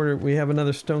transporter. We have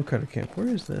another stonecutter camp. Where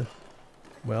is this?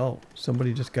 Well,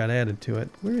 somebody just got added to it.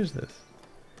 Where is this?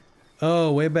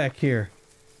 Oh, way back here.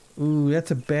 Ooh,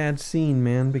 that's a bad scene,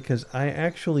 man, because I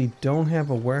actually don't have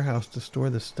a warehouse to store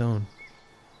the stone.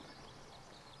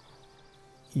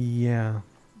 Yeah.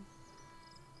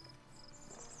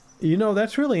 You know,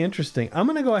 that's really interesting. I'm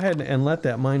going to go ahead and let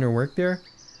that miner work there.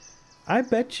 I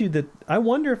bet you that... I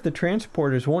wonder if the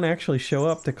transporters won't actually show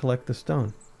up to collect the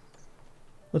stone.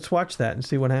 Let's watch that and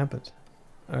see what happens.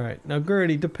 Alright, now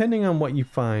Gertie, depending on what you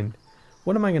find,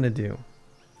 what am I going to do?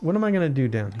 What am I going to do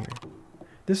down here?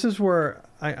 This is where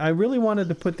I really wanted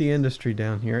to put the industry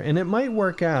down here, and it might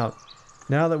work out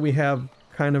now that we have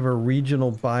kind of a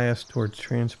regional bias towards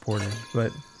transporters,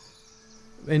 but...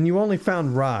 And you only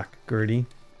found rock, Gertie.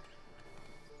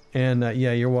 And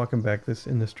yeah, you're walking back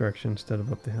in this direction instead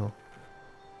of up the hill.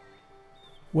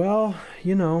 Well,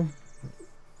 you know,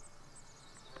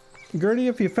 Gertie,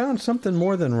 if you found something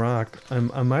more than rock,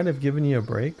 I might have given you a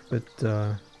break, but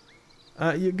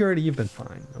Gertie, you've been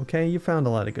fine, okay? You found a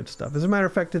lot of good stuff. As a matter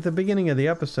of fact, at the beginning of the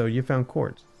episode, you found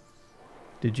quartz.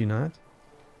 Did you not?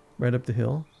 Right up the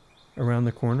hill, around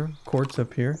the corner, quartz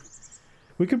up here.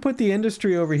 We could put the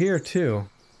industry over here too.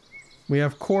 We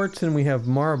have quartz and we have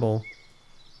marble.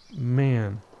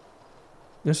 Man,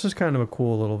 this is kind of a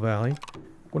cool little valley.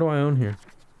 What do I own here?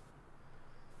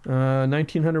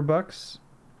 1900 bucks.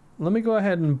 Let me go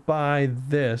ahead and buy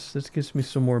this. This gives me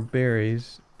some more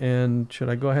berries. And should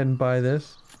I go ahead and buy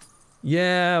this?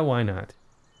 Yeah, why not?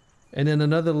 And then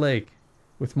another lake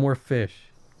with more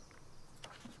fish.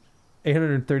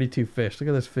 832 fish. Look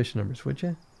at those fish numbers, would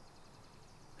you?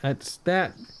 That's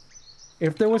that.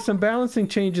 If there was some balancing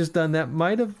changes done, that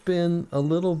might have been a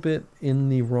little bit in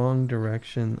the wrong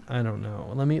direction. I don't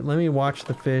know. Let me watch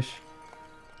the fish.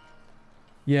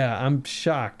 Yeah, I'm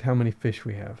shocked how many fish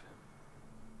we have.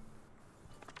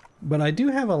 But I do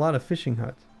have a lot of fishing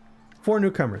huts. 4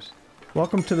 newcomers.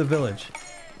 Welcome to the village.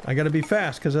 I gotta be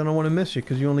fast because I don't want to miss you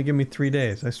because you only give me 3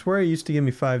 days. I swear you used to give me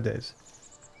 5 days.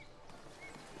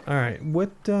 Alright,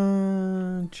 what,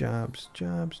 jobs.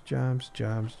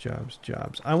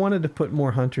 I wanted to put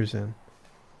more hunters in.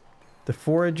 The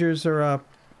foragers are up.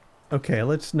 Okay,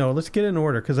 let's get in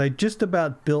order because I just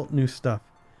about built new stuff.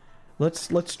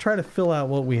 Let's try to fill out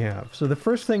what we have. So the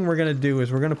first thing we're going to do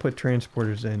is we're going to put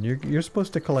transporters in. You're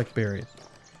supposed to collect berries.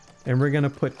 And we're going to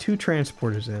put 2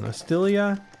 transporters in.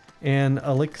 Astilia and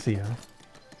Elixia.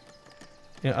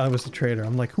 Yeah, I was the trader.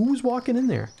 I'm like, who's walking in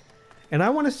there? And I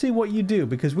want to see what you do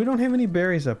because we don't have any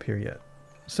berries up here yet.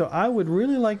 So I would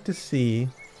really like to see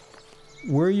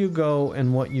where you go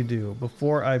and what you do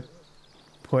before I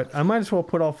might as well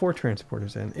put all 4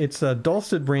 transporters in. It's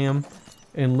Dulcet Ram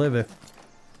and Liveth.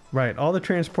 Right, all the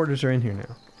transporters are in here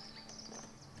now.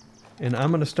 And I'm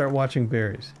going to start watching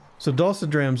berries. So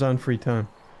Dulcet Ram's on free time.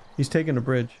 He's taking a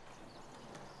bridge.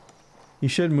 He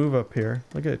should move up here.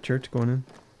 Look at that church going in.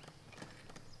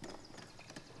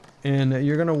 And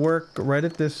you're going to work right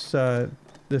at this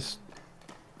this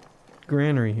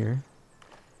granary here.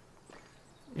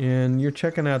 And you're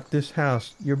checking out this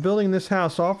house. You're building this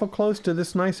house awful close to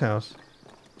this nice house.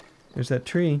 There's that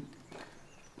tree.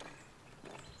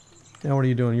 Now what are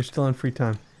you doing? You're still on free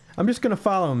time. I'm just going to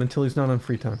follow him until he's not on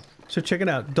free time. So check it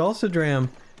out. Dulcedram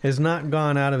has not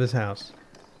gone out of his house.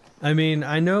 I mean,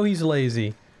 I know he's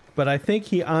lazy, but I think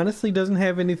he honestly doesn't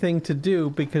have anything to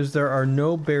do because there are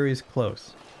no berries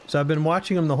close. So I've been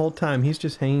watching him the whole time. He's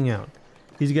just hanging out.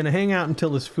 He's going to hang out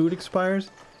until his food expires.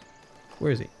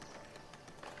 Where is he?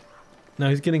 Now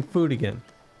he's getting food again.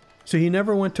 So he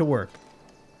never went to work.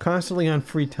 Constantly on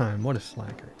free time. What a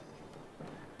slacker.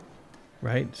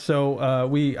 Right? So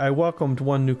I welcomed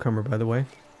 1 newcomer, by the way.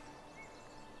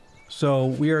 So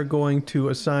we are going to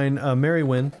assign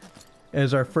Merrywin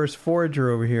as our first forager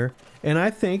over here. And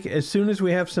I think as soon as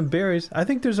we have some berries, I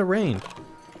think there's a range.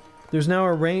 There's now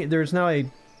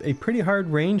a pretty hard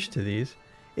range to these.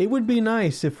 It would be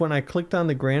nice if when I clicked on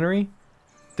the granary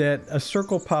that a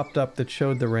circle popped up that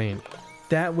showed the range.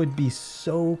 That would be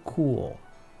so cool.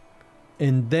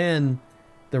 And then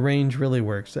the range really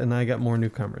works, and I got more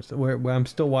newcomers. I'm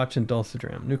still watching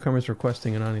Dulcedram. Newcomers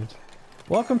requesting an audience.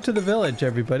 Welcome to the village,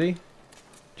 everybody.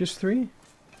 Just 3?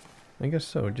 I guess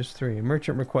so, just 3.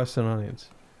 Merchant requests an audience.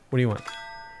 What do you want?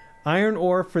 Iron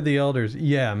ore for the elders.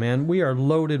 Yeah, man, we are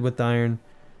loaded with iron.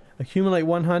 Accumulate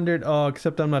 100. Oh,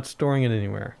 except I'm not storing it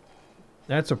anywhere.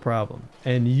 That's a problem.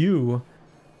 And you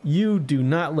do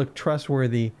not look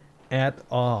trustworthy at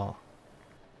all.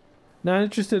 Not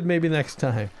interested, maybe next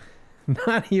time.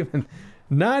 Not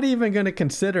even going to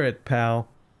consider it, pal.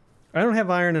 I don't have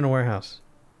iron in a warehouse.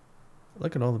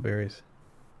 Look at all the berries.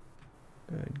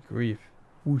 Good grief.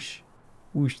 Whoosh.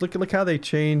 Whoosh. Look how they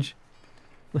change.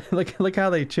 look how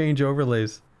they change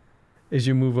overlays as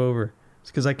you move over.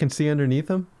 It's because I can see underneath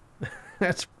them.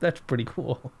 That's pretty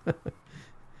cool.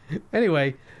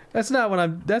 Anyway, that's not what I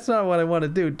want to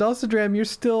do. Dulcedram, you're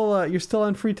still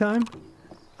on free time?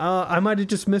 I might have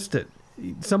just missed it.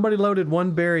 Somebody loaded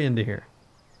 1 berry into here.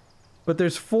 But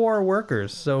there's 4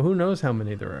 workers, so who knows how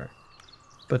many there are.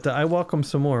 But I welcome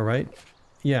some more, right?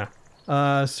 Yeah.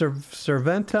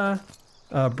 Serventa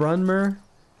Brunmer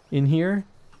in here.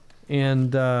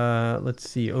 And let's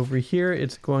see, over here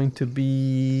it's going to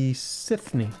be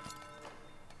Sithne.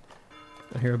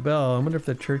 I hear a bell. I wonder if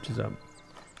the church is up.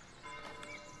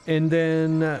 And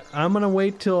then I'm going to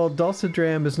wait till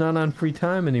Dulcedram is not on free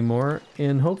time anymore.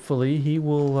 And hopefully he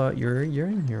will... you're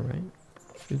in here, right?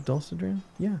 Is Dulcedram?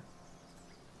 Yeah.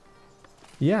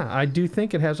 Yeah, I do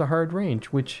think it has a hard range,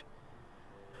 which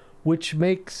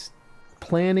makes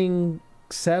planning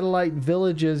satellite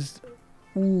villages...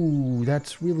 Ooh,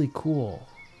 that's really cool.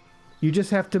 You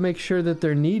just have to make sure that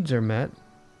their needs are met.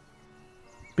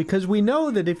 Because we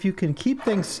know that if you can keep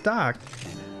things stocked...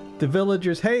 The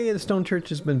villagers, hey, the stone church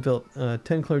has been built.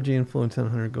 10 clergy influence and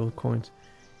 100 gold coins.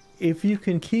 If you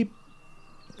can keep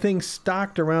things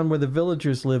stocked around where the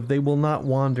villagers live, they will not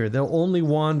wander. They'll only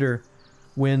wander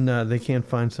when they can't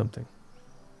find something.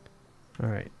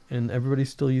 Alright, and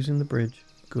everybody's still using the bridge.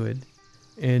 Good.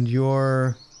 And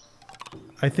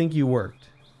I think you worked.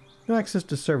 No access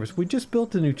to service. We just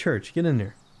built a new church. Get in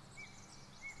there.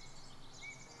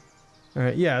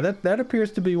 Alright, yeah, that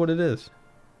appears to be what it is.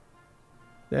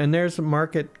 And there's a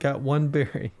market, got 1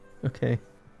 berry. Okay.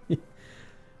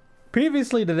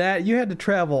 Previously to that, you had to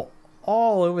travel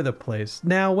all over the place.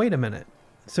 Now, wait a minute.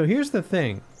 So here's the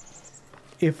thing.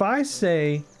 If I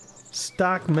say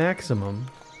stock maximum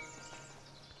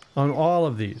on all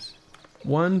of these,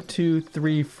 1, 2,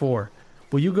 3, 4,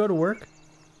 will you go to work?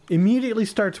 Immediately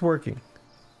starts working.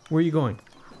 Where are you going?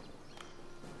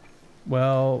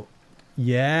 Well,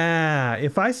 yeah.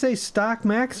 If I say stock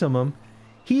maximum,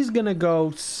 he's gonna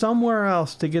go somewhere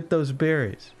else to get those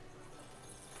berries.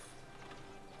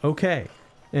 Okay.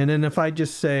 And then if I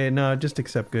just say, no, just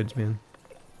accept goods, man.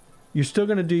 You're still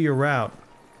gonna do your route.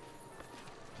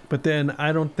 But then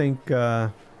I don't think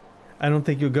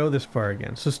you'll go this far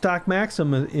again. So stock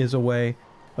maximum is a way,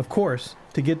 of course,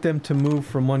 to get them to move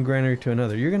from one granary to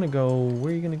another. You're gonna go,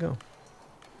 where are you gonna go?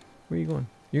 Where are you going?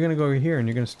 You're gonna go over here and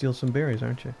you're gonna steal some berries,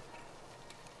 aren't you?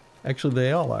 Actually,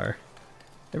 they all are.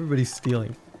 Everybody's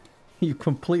stealing. You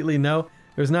completely know.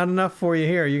 There's not enough for you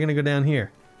here. You're gonna go down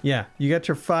here. Yeah, you got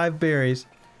your 5 berries,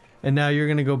 and now you're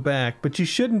gonna go back. But you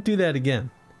shouldn't do that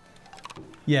again.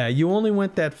 Yeah, you only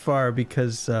went that far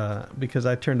because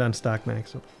I turned on stock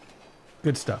maximum.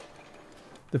 Good stuff.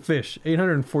 The fish,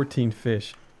 814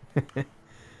 fish.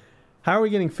 How are we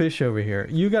getting fish over here?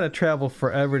 You got to travel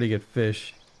forever to get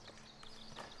fish.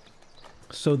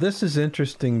 So this is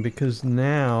interesting because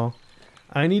now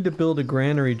I need to build a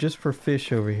granary just for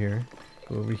fish over here.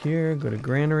 Go over here, go to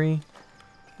granary.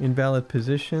 Invalid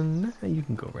position. Nah, you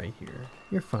can go right here.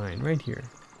 You're fine, right here.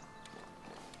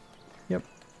 Yep,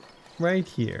 right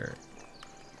here.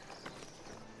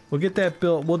 We'll get that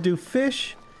built. We'll do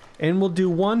fish and we'll do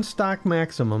 1 stock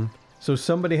maximum. So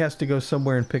somebody has to go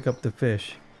somewhere and pick up the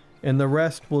fish. And the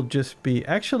rest will just be...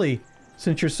 Actually,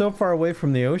 since you're so far away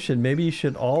from the ocean, maybe you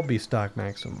should all be stock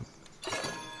maximum.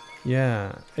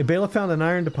 Yeah. A bailiff found an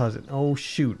iron deposit. Oh,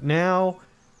 shoot. Now,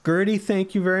 Gertie,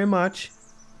 thank you very much.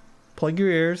 Plug your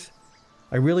ears.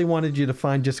 I really wanted you to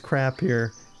find just crap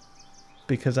here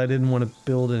because I didn't want to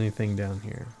build anything down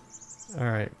here.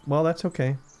 Alright. Well, that's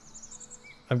okay.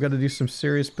 I've got to do some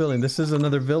serious building. This is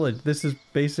another village. This is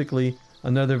basically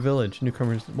another village.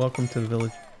 Newcomers, welcome to the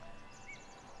village.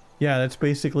 Yeah, that's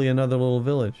basically another little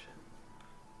village.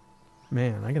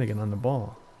 Man, I gotta get on the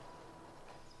ball.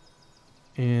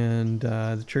 And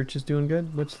the church is doing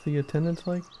good. What's the attendance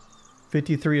like?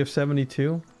 53 of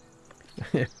 72.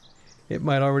 It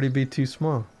might already be too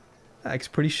small. That's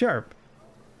pretty sharp.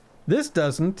 This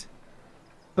doesn't.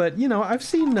 But you know, I've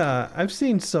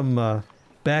seen some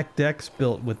back decks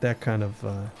built with that kind of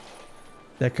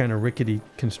rickety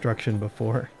construction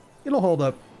before. It'll hold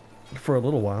up for a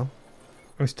little while.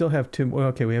 I still have 2. Well,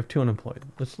 okay, we have 2 unemployed.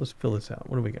 Let's fill this out.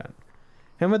 What do we got?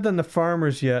 Haven't done the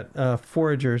farmers yet.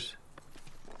 Foragers.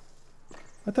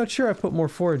 I thought sure I put more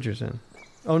foragers in.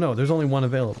 Oh no, there's only 1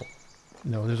 available.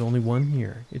 No, there's only 1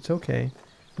 here. It's okay.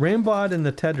 Rambod and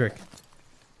the Tedric.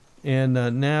 And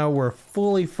now we're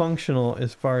fully functional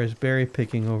as far as berry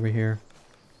picking over here.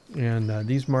 And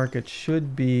these markets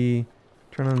should be...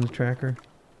 Turn on the tracker.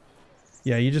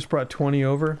 Yeah, you just brought 20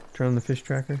 over. Turn on the fish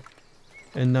tracker.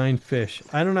 And 9 fish.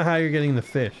 I don't know how you're getting the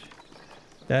fish.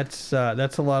 That's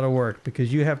a lot of work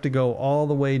because you have to go all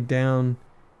the way down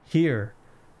here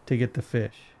to get the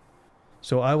fish.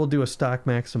 So I will do a stock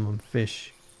maximum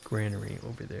fish granary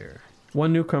over there.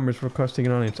 1 newcomer's requesting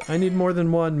an audience. I need more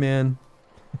than 1, man.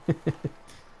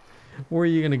 Where are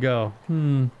you gonna go?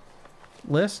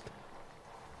 List?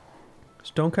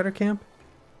 Stonecutter camp?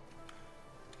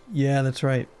 Yeah, that's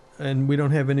right. And we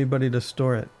don't have anybody to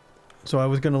store it. So I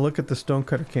was gonna look at the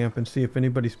stonecutter camp and see if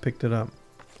anybody's picked it up.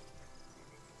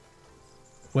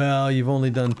 Well, you've only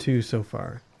done 2 so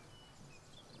far.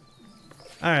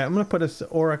 Alright, I'm gonna put a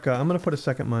Orica. I'm gonna put a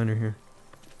second miner here.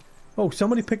 Oh,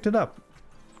 somebody picked it up.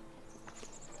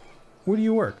 Where do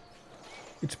you work?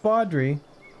 It's Baudry.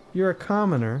 You're a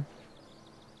commoner.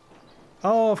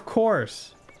 Oh, of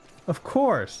course. Of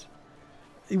course.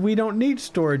 We don't need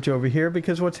storage over here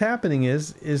because what's happening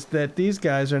is that these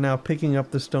guys are now picking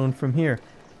up the stone from here.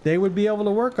 They would be able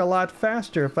to work a lot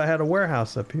faster if I had a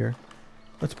warehouse up here.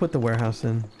 Let's put the warehouse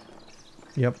in.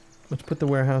 Yep, let's put the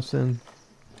warehouse in.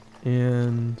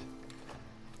 And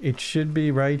it should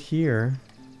be right here.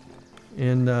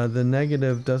 And the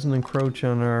negative doesn't encroach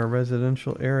on our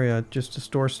residential area just to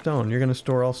store stone. You're going to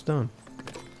store all stone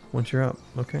once you're up.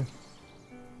 Okay.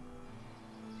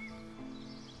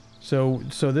 So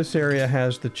this area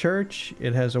has the church.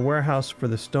 It has a warehouse for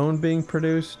the stone being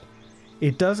produced.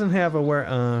 It doesn't have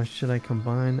a should I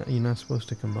combine? You're not supposed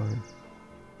to combine.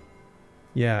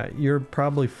 Yeah, you're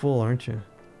probably full, aren't you?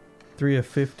 3 of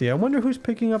 50. I wonder who's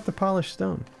picking up the polished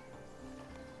stone.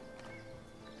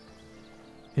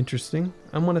 Interesting.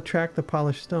 I want to track the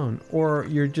polished stone. Or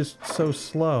you're just so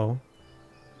slow.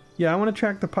 Yeah, I want to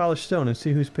track the polished stone and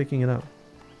see who's picking it up.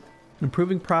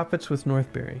 Improving profits with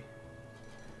Northbury.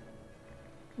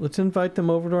 Let's invite them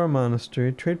over to our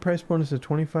monastery. Trade price bonus at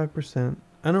 25%.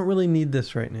 I don't really need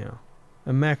this right now.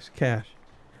 A max cash.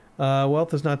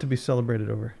 Wealth is not to be celebrated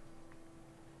over.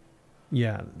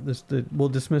 Yeah, we'll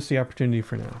dismiss the opportunity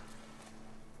for now.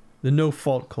 The no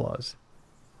fault clause.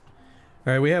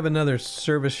 Alright, we have another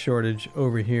service shortage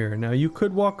over here. Now, you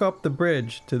could walk up the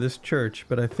bridge to this church,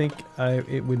 but I think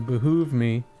it would behoove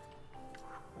me...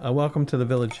 welcome to the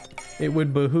village. It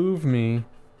would behoove me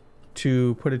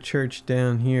to put a church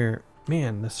down here.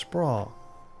 Man, the sprawl.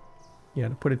 Yeah,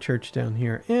 to put a church down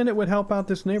here. And it would help out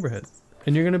this neighborhood.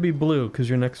 And you're going to be blue because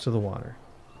you're next to the water.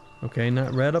 Okay,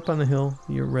 not red up on the hill.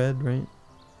 You're red, right?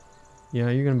 Yeah,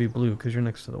 you're going to be blue because you're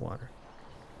next to the water.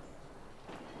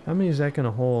 How many is that going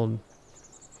to hold?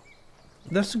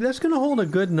 That's going to hold a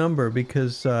good number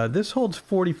because this holds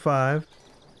 45.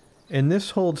 And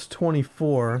this holds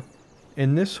 24.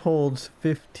 And this holds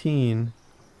 15.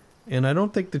 And I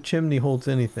don't think the chimney holds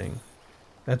anything.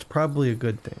 That's probably a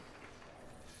good thing.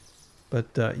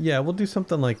 But yeah, we'll do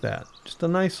something like that. Just a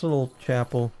nice little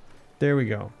chapel. There we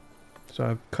go. So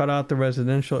I've cut out the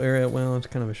residential area. Well, it's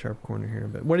kind of a sharp corner here.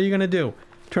 But what are you going to do?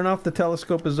 Turn off the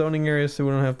telescope of zoning area so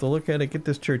we don't have to look at it. Get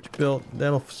this church built.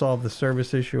 That'll solve the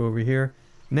service issue over here.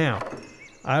 Now,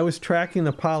 I was tracking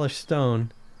the polished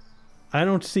stone. I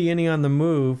don't see any on the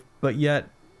move, but yet...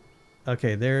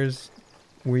 Okay, there's...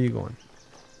 Where are you going?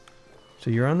 So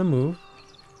you're on the move.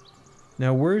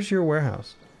 Now, where's your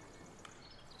warehouse?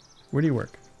 Where do you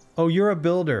work? Oh, you're a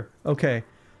builder. Okay.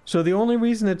 So the only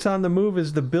reason it's on the move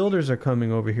is the builders are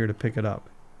coming over here to pick it up.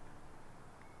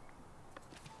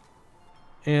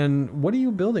 And what are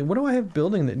you building? What do I have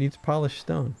building that needs polished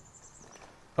stone?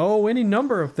 Oh, any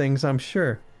number of things, I'm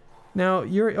sure. Now,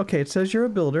 you're... Okay, it says you're a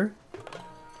builder.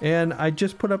 And I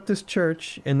just put up this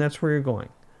church, and that's where you're going.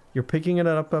 You're picking it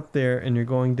up there, and you're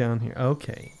going down here.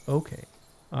 Okay. Okay.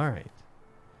 All right.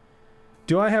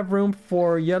 Do I have room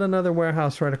for yet another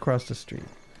warehouse right across the street?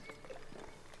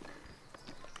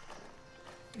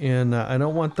 And I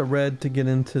don't want the red to get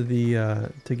into the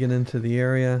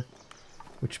area,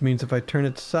 which means if I turn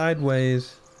it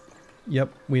sideways,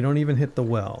 yep, we don't even hit the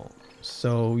well.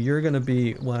 So you're gonna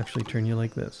be... We'll actually turn you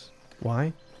like this.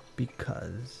 Why?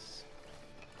 Because...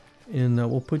 And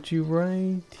we'll put you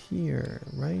right here,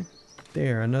 right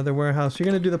there. Another warehouse. You're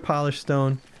gonna do the polished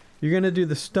stone. You're gonna do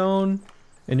the stone.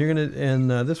 And you're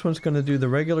gonna, this one's gonna do the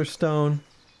regular stone,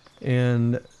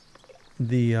 and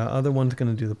the other one's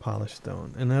gonna do the polished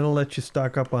stone, and that'll let you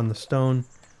stock up on the stone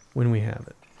when we have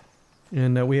it.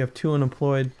 And we have 2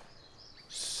 unemployed,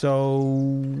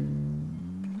 so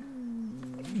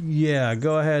yeah,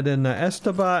 go ahead and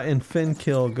Estaba and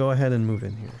Finkill, go ahead and move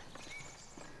in here.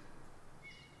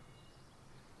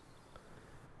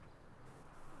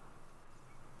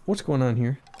 What's going on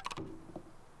here?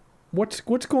 What's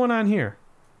going on here?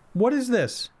 What is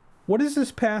this? What is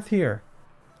this path here?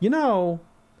 You know,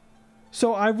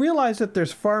 so I realize that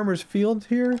there's farmers' fields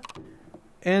here.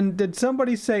 And did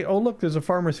somebody say, oh look, there's a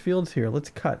farmer's fields here. Let's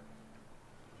cut.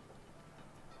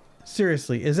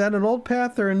 Seriously, is that an old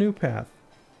path or a new path?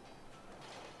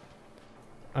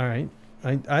 Alright.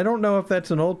 I don't know if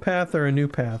that's an old path or a new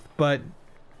path, but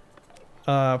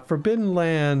Forbidden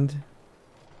Land,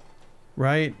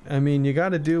 right? I mean, you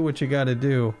gotta do what you gotta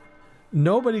do.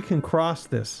 Nobody can cross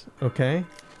this, okay?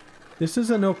 This is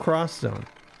a no cross zone.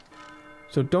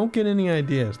 So don't get any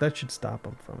ideas. That should stop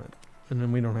them from it. And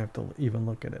then we don't have to even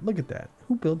look at it. Look at that.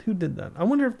 Who did that? I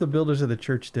wonder if the builders of the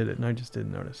church did it and I just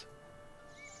didn't notice.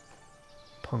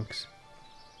 Punks.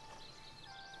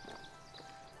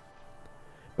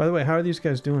 By the way, how are these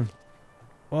guys doing?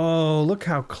 Oh, look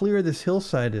how clear this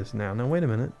hillside is now. Now, wait a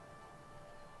minute.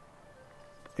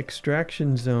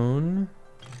 Extraction zone.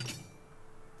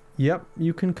 Yep,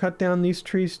 you can cut down these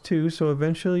trees too, so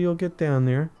eventually you'll get down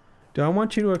there. Do I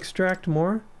want you to extract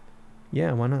more?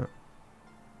 Yeah, why not?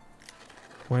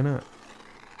 Why not?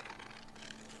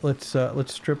 Let's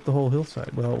strip the whole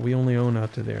hillside. Well, we only own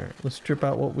out to there. Let's strip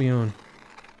out what we own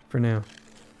for now.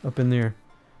 Up in there.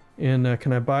 And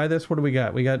can I buy this? What do we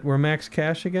got? We're max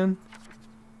cash again?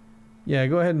 Yeah,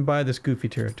 go ahead and buy this goofy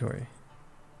territory.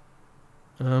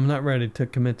 I'm not ready to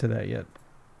commit to that yet.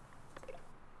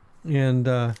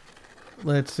 And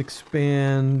let's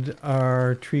expand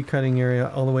our tree cutting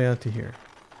area all the way out to here.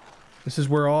 This is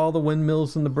where all the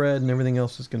windmills and the bread and everything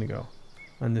else is going to go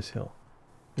on this hill,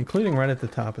 including right at the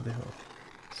top of the hill.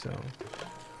 So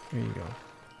there you go.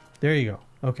 There you go.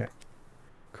 Okay.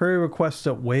 Curry requests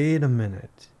that. Wait a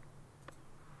minute.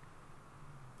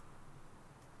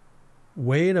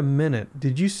 Wait a minute.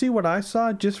 Did you see what I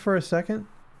saw just for a second?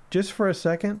 Just for a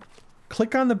second.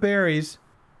 Click on the berries.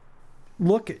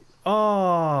 Look at...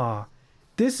 Oh,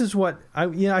 this is what...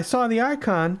 I saw the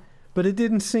icon, but it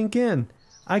didn't sink in.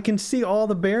 I can see all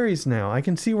the berries now. I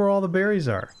can see where all the berries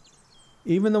are.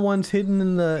 Even the ones hidden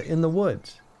in the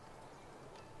woods.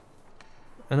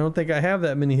 I don't think I have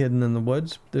that many hidden in the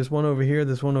woods. There's one over here.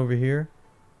 There's one over here.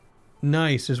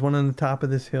 Nice. There's one on the top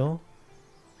of this hill.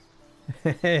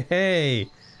 Hey.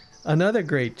 Another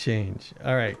great change.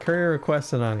 All right. Courier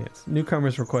requests an audience.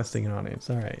 Newcomers requesting an audience.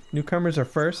 All right. Newcomers are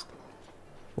first.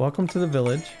 Welcome to the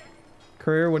village.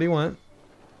 Courier, what do you want?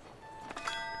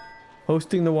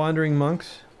 Hosting the wandering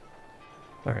monks.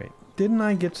 All right. Didn't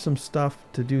I get some stuff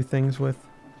to do things with?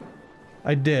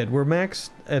 I did. We're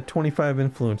maxed at 25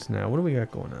 influence now. What do we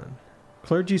got going on?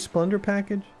 Clergy Splendor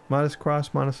package? Modest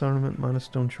cross, modest ornament, modest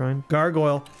stone shrine.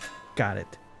 Gargoyle. Got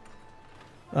it.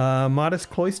 Modest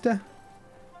cloister.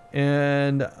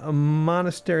 And a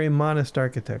monastery, modest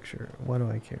architecture. Why do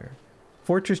I care?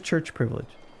 Fortress church privilege.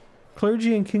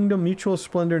 Clergy and kingdom mutual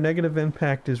splendor negative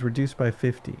impact is reduced by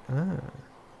 50.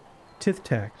 Tithe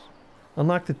tax.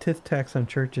 Unlock the tithe tax on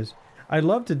churches. I'd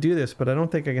love to do this, but I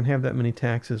don't think I can have that many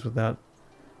taxes without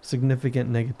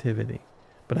significant negativity.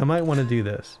 But I might want to do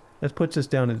this. That puts us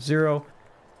down at 0.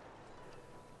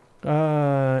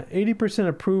 80%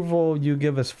 approval, you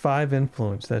give us 5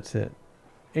 influence. That's it.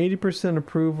 80%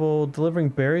 approval, delivering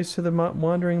berries to the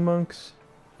wandering monks,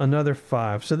 another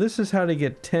 5. So this is how to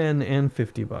get 10 and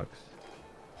 50 bucks.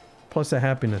 Plus a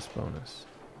happiness bonus.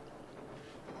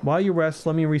 While you rest,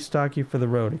 let me restock you for the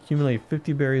road. Accumulate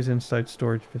 50 berries inside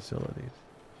storage facilities.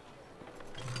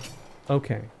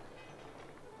 Okay.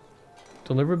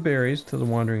 Deliver berries to the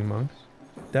wandering monks.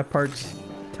 That part's,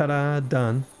 ta-da,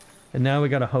 done. And now we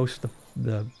gotta host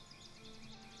the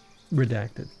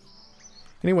redacted.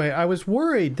 Anyway, I was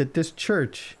worried that this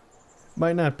church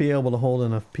might not be able to hold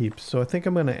enough peeps, so I think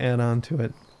I'm gonna add on to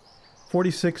it.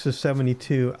 46 is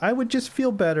 72. I would just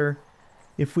feel better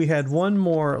if we had one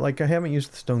more, like I haven't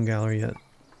used the stone gallery yet.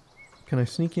 Can I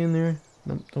sneak in there?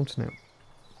 No, don't snap.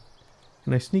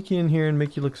 Can I sneak you in here and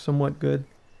make you look somewhat good?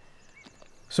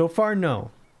 So far,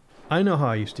 no. I know how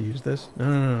I used to use this.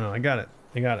 No, I got it.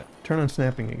 Turn on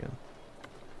snapping again.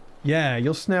 Yeah,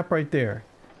 you'll snap right there.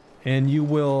 And you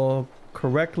will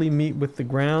correctly meet with the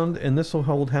ground, and this will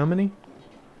hold how many?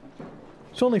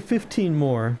 It's only 15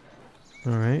 more.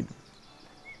 Alright.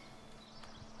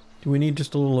 Do we need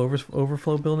just a little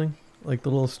overflow building? Like the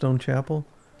little stone chapel?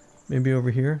 Maybe over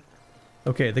here?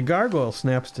 Okay, the gargoyle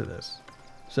snaps to this.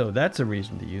 So that's a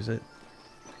reason to use it.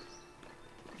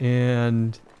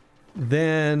 And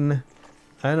then,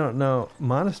 I don't know,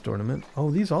 modest ornament.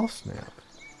 Oh, these all snap.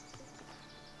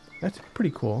 That's pretty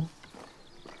cool.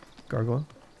 Gargoyle.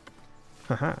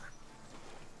 Haha.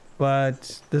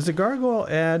 But does a gargoyle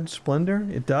add splendor?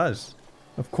 It does.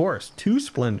 Of course. 2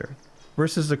 splendor.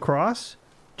 Versus the cross?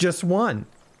 Just 1.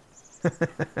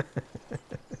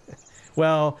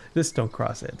 Well, this stone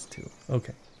cross adds 2.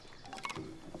 Okay.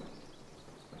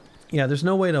 Yeah, there's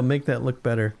no way to make that look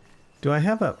better. Do I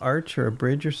have an arch or a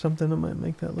bridge or something that might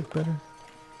make that look better?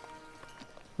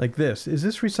 Like this. Is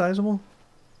this resizable?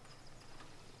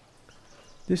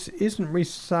 This isn't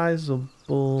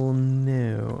resizable,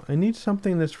 no. I need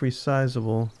something that's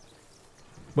resizable.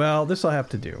 Well, this I'll have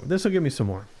to do. This will give me some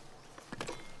more.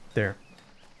 There.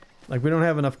 Like, we don't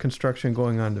have enough construction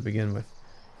going on to begin with.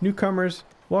 Newcomers,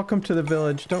 welcome to the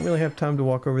village. Don't really have time to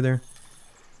walk over there.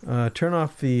 Turn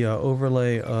off the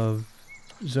overlay of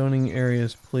zoning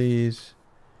areas, please.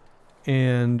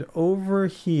 And over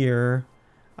here,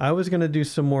 I was going to do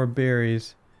some more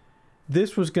berries.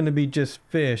 This was going to be just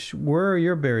fish. Where are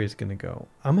your berries going to go?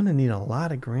 I'm going to need a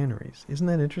lot of granaries. Isn't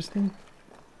that interesting?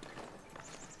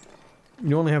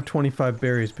 You only have 25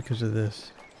 berries because of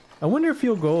this. I wonder if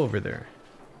you'll go over there.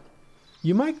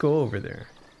 You might go over there.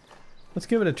 Let's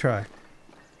give it a try.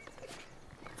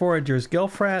 Foragers,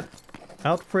 Gelfrat,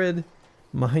 Outfrid,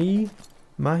 Mahi.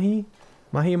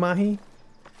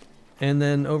 And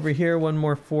then over here, one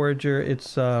more forager.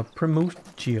 It's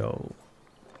Primuccio.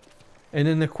 And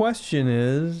then the question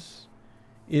is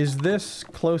this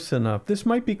close enough? This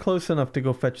might be close enough to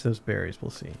go fetch those berries.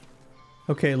 We'll see.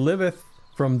 Okay, Liveth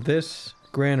from this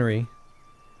granary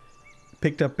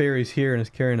picked up berries here and is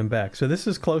carrying them back. So this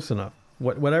is close enough,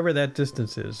 whatever that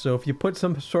distance is. So if you put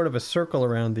some sort of a circle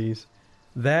around these,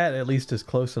 that at least is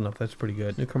close enough. That's pretty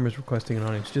good. Newcomers requesting an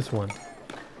audience, just 1. All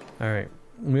right,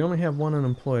 we only have 1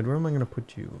 unemployed. Where am I going to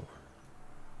put you?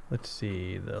 Let's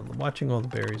see, watching all the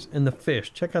berries. And the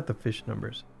fish. Check out the fish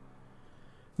numbers.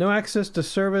 No access to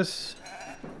service.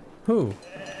 Who?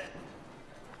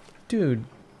 Dude,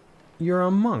 you're a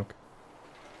monk.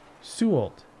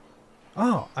 Sewald.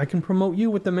 Oh, I can promote you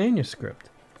with the manuscript.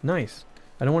 Nice.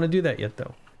 I don't want to do that yet,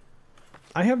 though.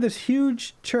 I have this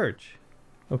huge church.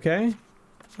 Okay?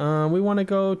 We want to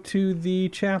go to the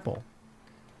chapel.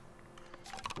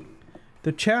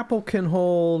 The chapel can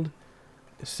hold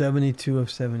 72 of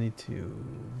 72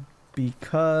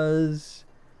 because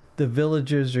the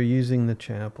villagers are using the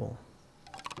chapel.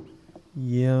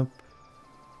 Yep.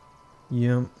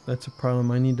 Yep, that's a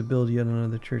problem. I need to build yet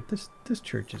another church. This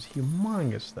church is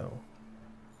humongous, though.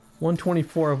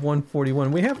 124 of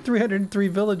 141. We have 303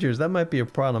 villagers. That might be a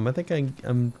problem. I think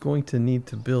I'm going to need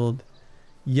to build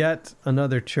yet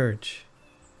another church.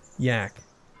 Yak.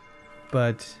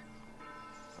 But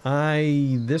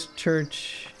this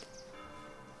church,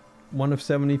 1 of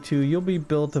 72, you'll be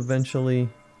built eventually.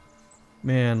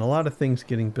 Man, a lot of things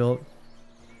getting built.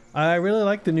 I really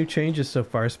like the new changes so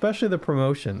far, especially the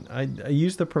promotion. I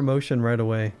used the promotion right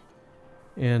away.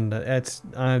 And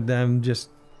I'm just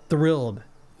thrilled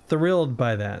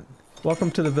by that.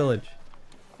 Welcome to the village.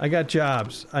 I got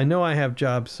jobs. I know I have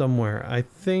jobs somewhere. I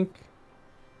think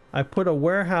I put a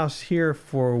warehouse here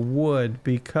for wood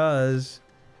because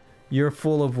you're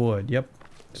full of wood. Yep.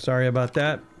 Sorry about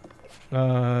that.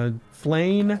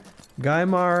 Flane,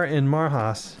 Gaimar, and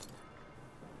Marhas.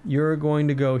 You're going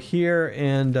to go here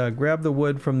and grab the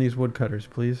wood from these woodcutters,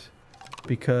 please.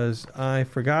 Because I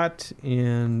forgot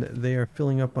and they are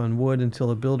filling up on wood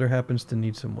until a builder happens to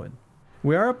need some wood.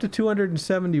 We are up to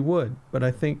 270 wood, but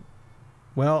I think,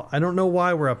 well, I don't know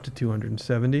why we're up to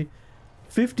 270.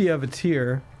 50 of it's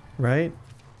here, right?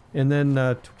 And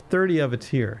then 30 of it's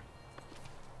here.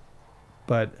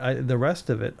 But the rest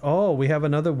of it, oh, we have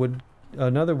another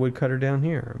woodcutter down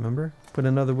here, remember? Put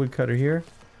another woodcutter here.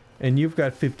 And you've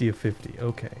got 50 of 50.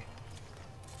 Okay.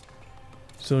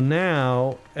 So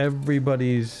now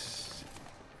everybody's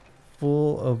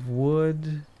full of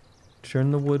wood.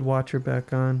 Turn the wood watcher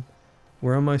back on.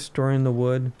 Where am I storing the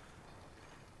wood?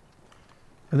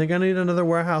 I think I need another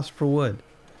warehouse for wood.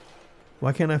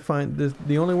 Why can't I find this?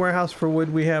 The only warehouse for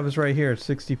wood we have is right here. It's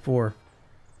 64.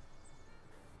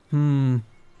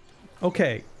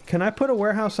 Okay. Can I put a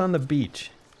warehouse on the beach?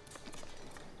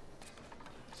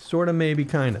 Sort of, maybe,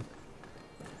 kind of.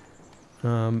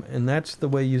 And that's the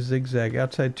way you zigzag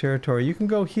outside territory. You can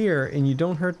go here and you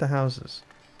don't hurt the houses.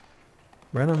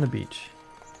 Right on the beach.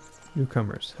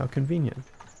 Newcomers. How convenient.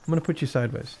 I'm going to put you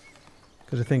sideways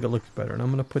because I think it looks better. And I'm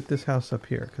going to put this house up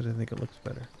here because I think it looks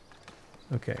better.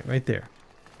 Okay, right there.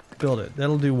 Build it.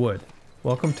 That'll do wood.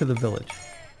 Welcome to the village.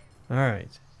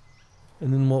 Alright.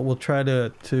 And then we'll try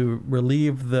to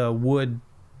relieve the wood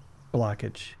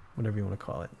blockage. Whatever you want to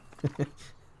call it.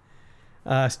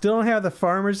 Still don't have the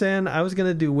farmers in. I was going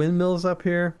to do windmills up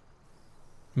here.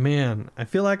 Man, I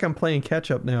feel like I'm playing catch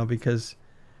up now because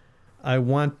I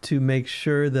want to make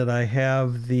sure that I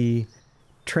have the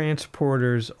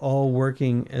transporters all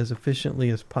working as efficiently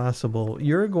as possible.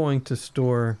 You're going to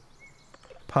store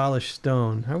polished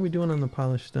stone. How are we doing on the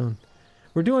polished stone?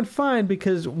 We're doing fine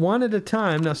because one at a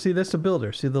time. Now see, that's a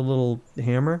builder. See the little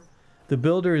hammer? The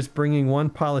builder is bringing one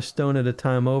polished stone at a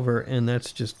time over, and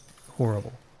that's just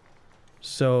horrible.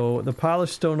 So the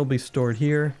polished stone will be stored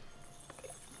here.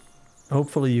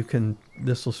 Hopefully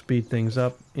this will speed things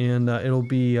up. And it'll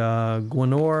be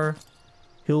Gwenor,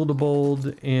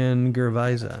 Hildebold, and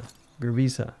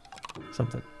Gervisa.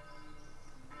 Something.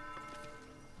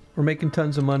 We're making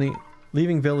tons of money.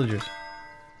 Leaving villagers.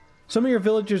 Some of your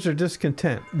villagers are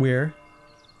discontent. Where?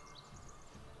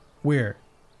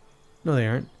 No, they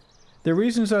aren't. Their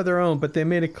reasons are their own, but they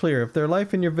made it clear. If their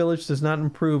life in your village does not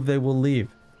improve, they will leave.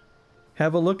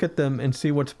 Have a look at them and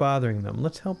see what's bothering them.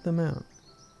 Let's help them out.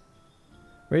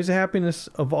 Raise the happiness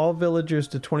of all villagers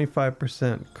to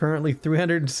 25%. Currently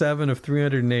 307 of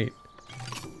 308.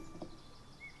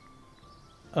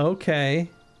 Okay.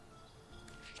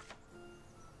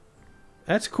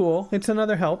 That's cool. It's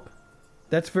another help.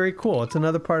 That's very cool. It's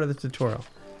another part of the tutorial.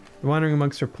 The wandering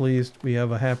monks are pleased. We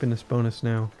have a happiness bonus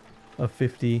now of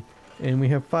 50. And we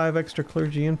have 5 extra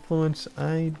clergy influence.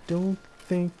 I don't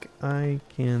think I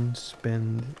can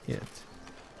spend it.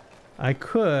 I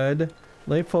could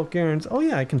lay folk errands. Oh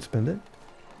yeah, I can spend it.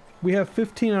 We have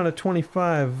 15 out of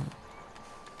 25.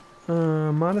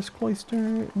 Modest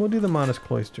cloister. We'll do the modest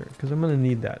cloister because I'm going to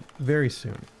need that very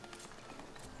soon.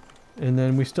 And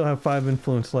then we still have 5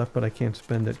 influence left, but I can't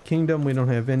spend it. Kingdom, we don't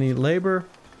have any. Labor,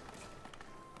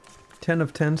 10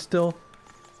 of 10 still.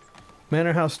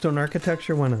 Manor house stone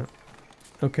architecture, why not?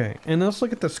 Okay, and let's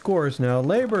look at the scores now.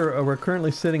 Labor, we're currently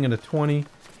sitting at a 20.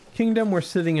 Kingdom, we're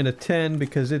sitting at a 10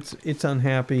 because it's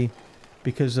unhappy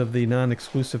because of the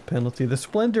non-exclusive penalty. The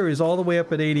Splendor is all the way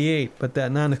up at 88, but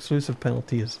that non-exclusive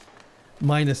penalty is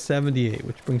minus 78,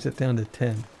 which brings it down to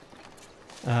 10.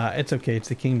 It's okay, it's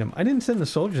the kingdom. I didn't send the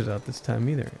soldiers out this time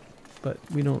either, but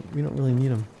we don't really need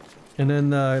them. And then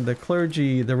the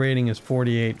clergy, the rating is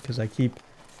 48 because I keep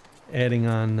adding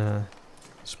on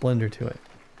splendor to it.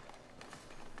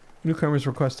 Newcomers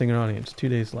requesting an audience. 2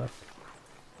 days left.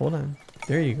 Hold on.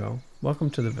 There you go. Welcome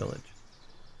to the village.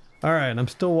 Alright, I'm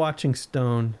still watching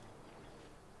stone.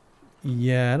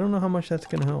 Yeah, I don't know how much that's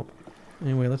going to help.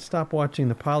 Anyway, let's stop watching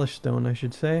the polished stone, I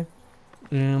should say.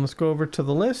 And let's go over to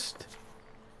the list.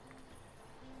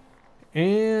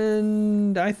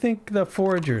 And I think the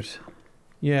foragers.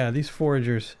 Yeah, these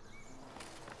foragers.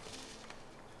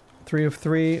 3 of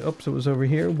 3. Oops, it was over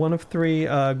here. 1 of 3.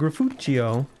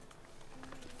 Graffuccio.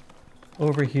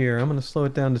 Over here. I'm going to slow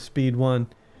it down to speed 1.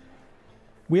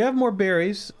 We have more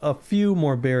berries. A few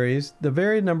more berries. The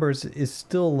berry numbers is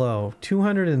still low.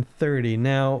 230.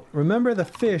 Now, remember the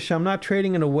fish. I'm not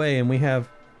trading it away, and we have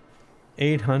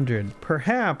 800.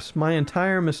 Perhaps my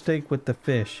entire mistake with the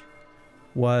fish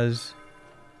was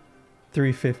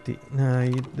 350.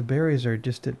 Nah, the berries are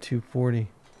just at 240.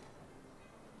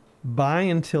 Buy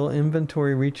until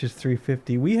inventory reaches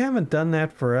 350. We haven't done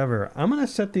that forever. I'm going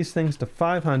to set these things to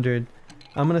 500.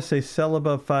 I'm going to say sell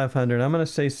above 500. I'm going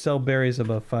to say sell berries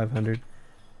above 500.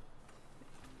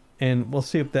 And we'll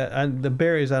see if that... the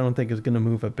berries I don't think is going to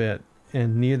move a bit.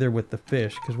 And neither with the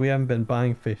fish, because we haven't been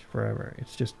buying fish forever.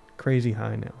 It's just crazy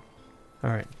high now.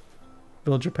 Alright.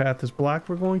 Villager path is blocked.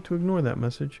 We're going to ignore that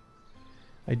message.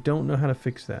 I don't know how to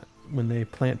fix that when they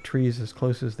plant trees as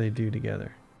close as they do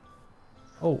together.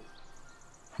 Oh.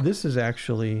 This is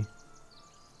actually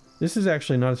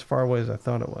not as far away as I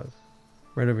thought it was.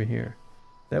 Right over here.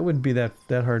 That wouldn't be that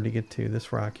hard to get to,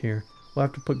 this rock here. We'll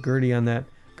have to put Gertie on that.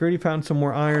 Gertie found some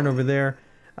more iron over there.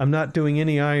 I'm not doing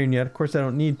any iron yet. Of course, I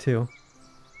don't need to.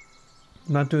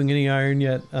 I'm not doing any iron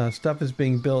yet. Stuff is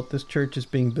being built. This church is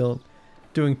being built.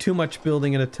 Doing too much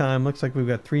building at a time. Looks like we've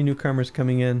got 3 newcomers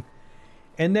coming in.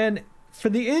 And then, for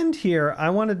the end here,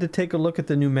 I wanted to take a look at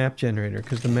the new map generator,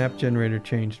 because the map generator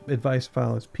changed. Advice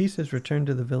follows. Peace has returned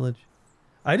to the village.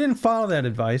 I didn't follow that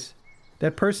advice.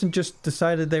 That person just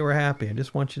decided they were happy. I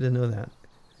just want you to know that.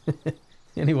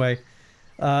 Anyway,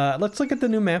 let's look at the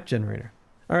new map generator.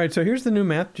 Alright, so here's the new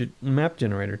map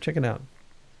generator. Check it out.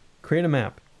 Create a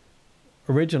map.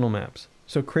 Original maps.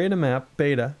 So create a map.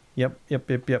 Beta. Yep.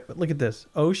 Look at this.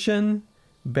 Ocean,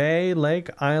 bay, lake,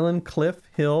 island, cliff,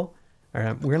 hill.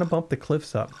 Alright, we're going to bump the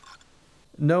cliffs up.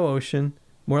 No ocean.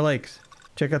 More lakes.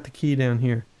 Check out the key down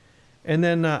here. And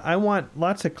then I want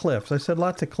lots of cliffs. I said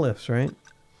lots of cliffs, right?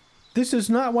 This is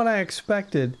not what I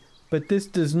expected, but this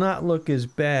does not look as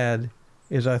bad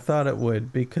as I thought it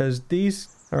would, because these...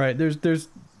 Alright,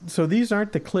 so these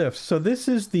aren't the cliffs. So this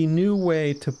is the new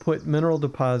way to put mineral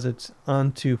deposits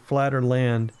onto flatter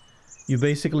land. You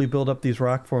basically build up these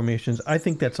rock formations. I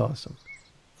think that's awesome.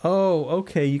 Oh,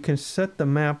 okay, you can set the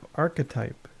map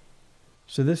archetype.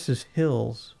 So this is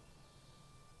hills.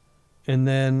 And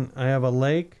then I have a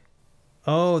lake.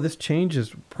 Oh, this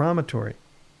changes. Promontory.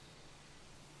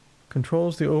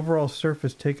 Controls the overall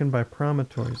surface taken by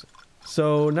promontories.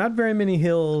 So, not very many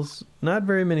hills, not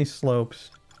very many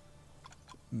slopes.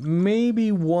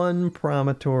 Maybe 1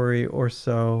 promontory or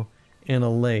so and a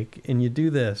lake. And you do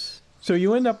this. So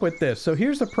you end up with this. So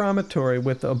here's a promontory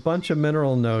with a bunch of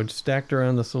mineral nodes stacked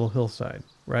around this little hillside,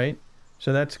 right?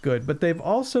 So that's good. But they've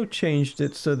also changed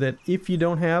it so that if you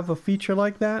don't have a feature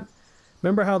like that,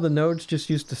 remember how the nodes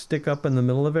just used to stick up in the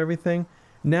middle of everything?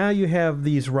 Now you have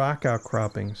these rock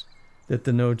outcroppings that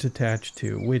the nodes attach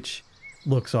to, which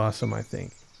looks awesome, I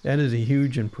think. That is a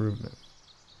huge improvement.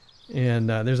 And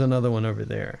there's another one over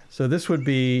there. So this would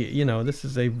be, you know, this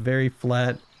is a very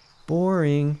flat,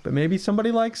 boring, but maybe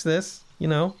somebody likes this, you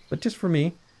know, but just for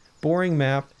me, boring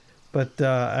map, but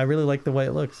I really like the way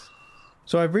it looks.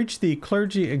 So I've reached the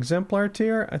clergy exemplar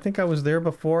tier. I think I was there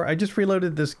before. I just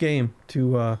reloaded this game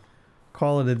to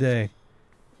call it a day.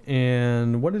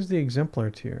 And what is the exemplar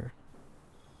tier?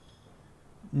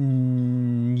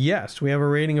 Yes, we have a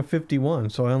rating of 51,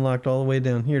 so I unlocked all the way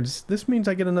down here. This means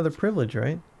I get another privilege,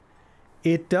 right?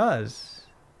 It does.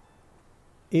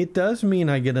 It does mean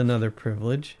I get another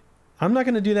privilege. I'm not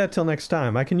going to do that till next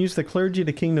time. I can use the clergy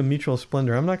to kingdom mutual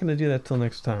splendor. I'm not going to do that till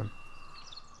next time.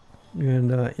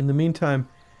 And in the meantime,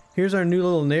 here's our new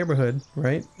little neighborhood,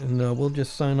 right? And we'll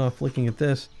just sign off looking at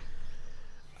this.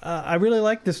 I really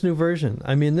like this new version.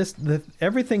 I mean,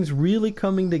 everything's really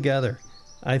coming together,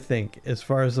 I think, as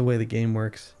far as the way the game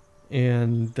works.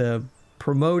 And the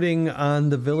promoting on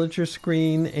the villager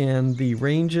screen and the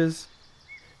ranges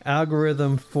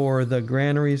algorithm for the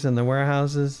granaries and the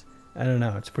warehouses, I don't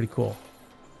know, it's pretty cool.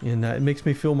 And it makes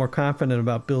me feel more confident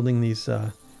about building these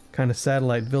kind of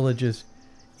satellite villages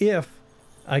if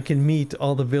I can meet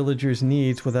all the villagers'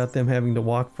 needs without them having to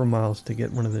walk for miles to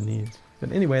get one of the needs.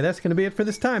 But anyway, that's going to be it for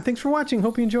this time. Thanks for watching.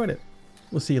 Hope you enjoyed it.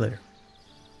 We'll see you later.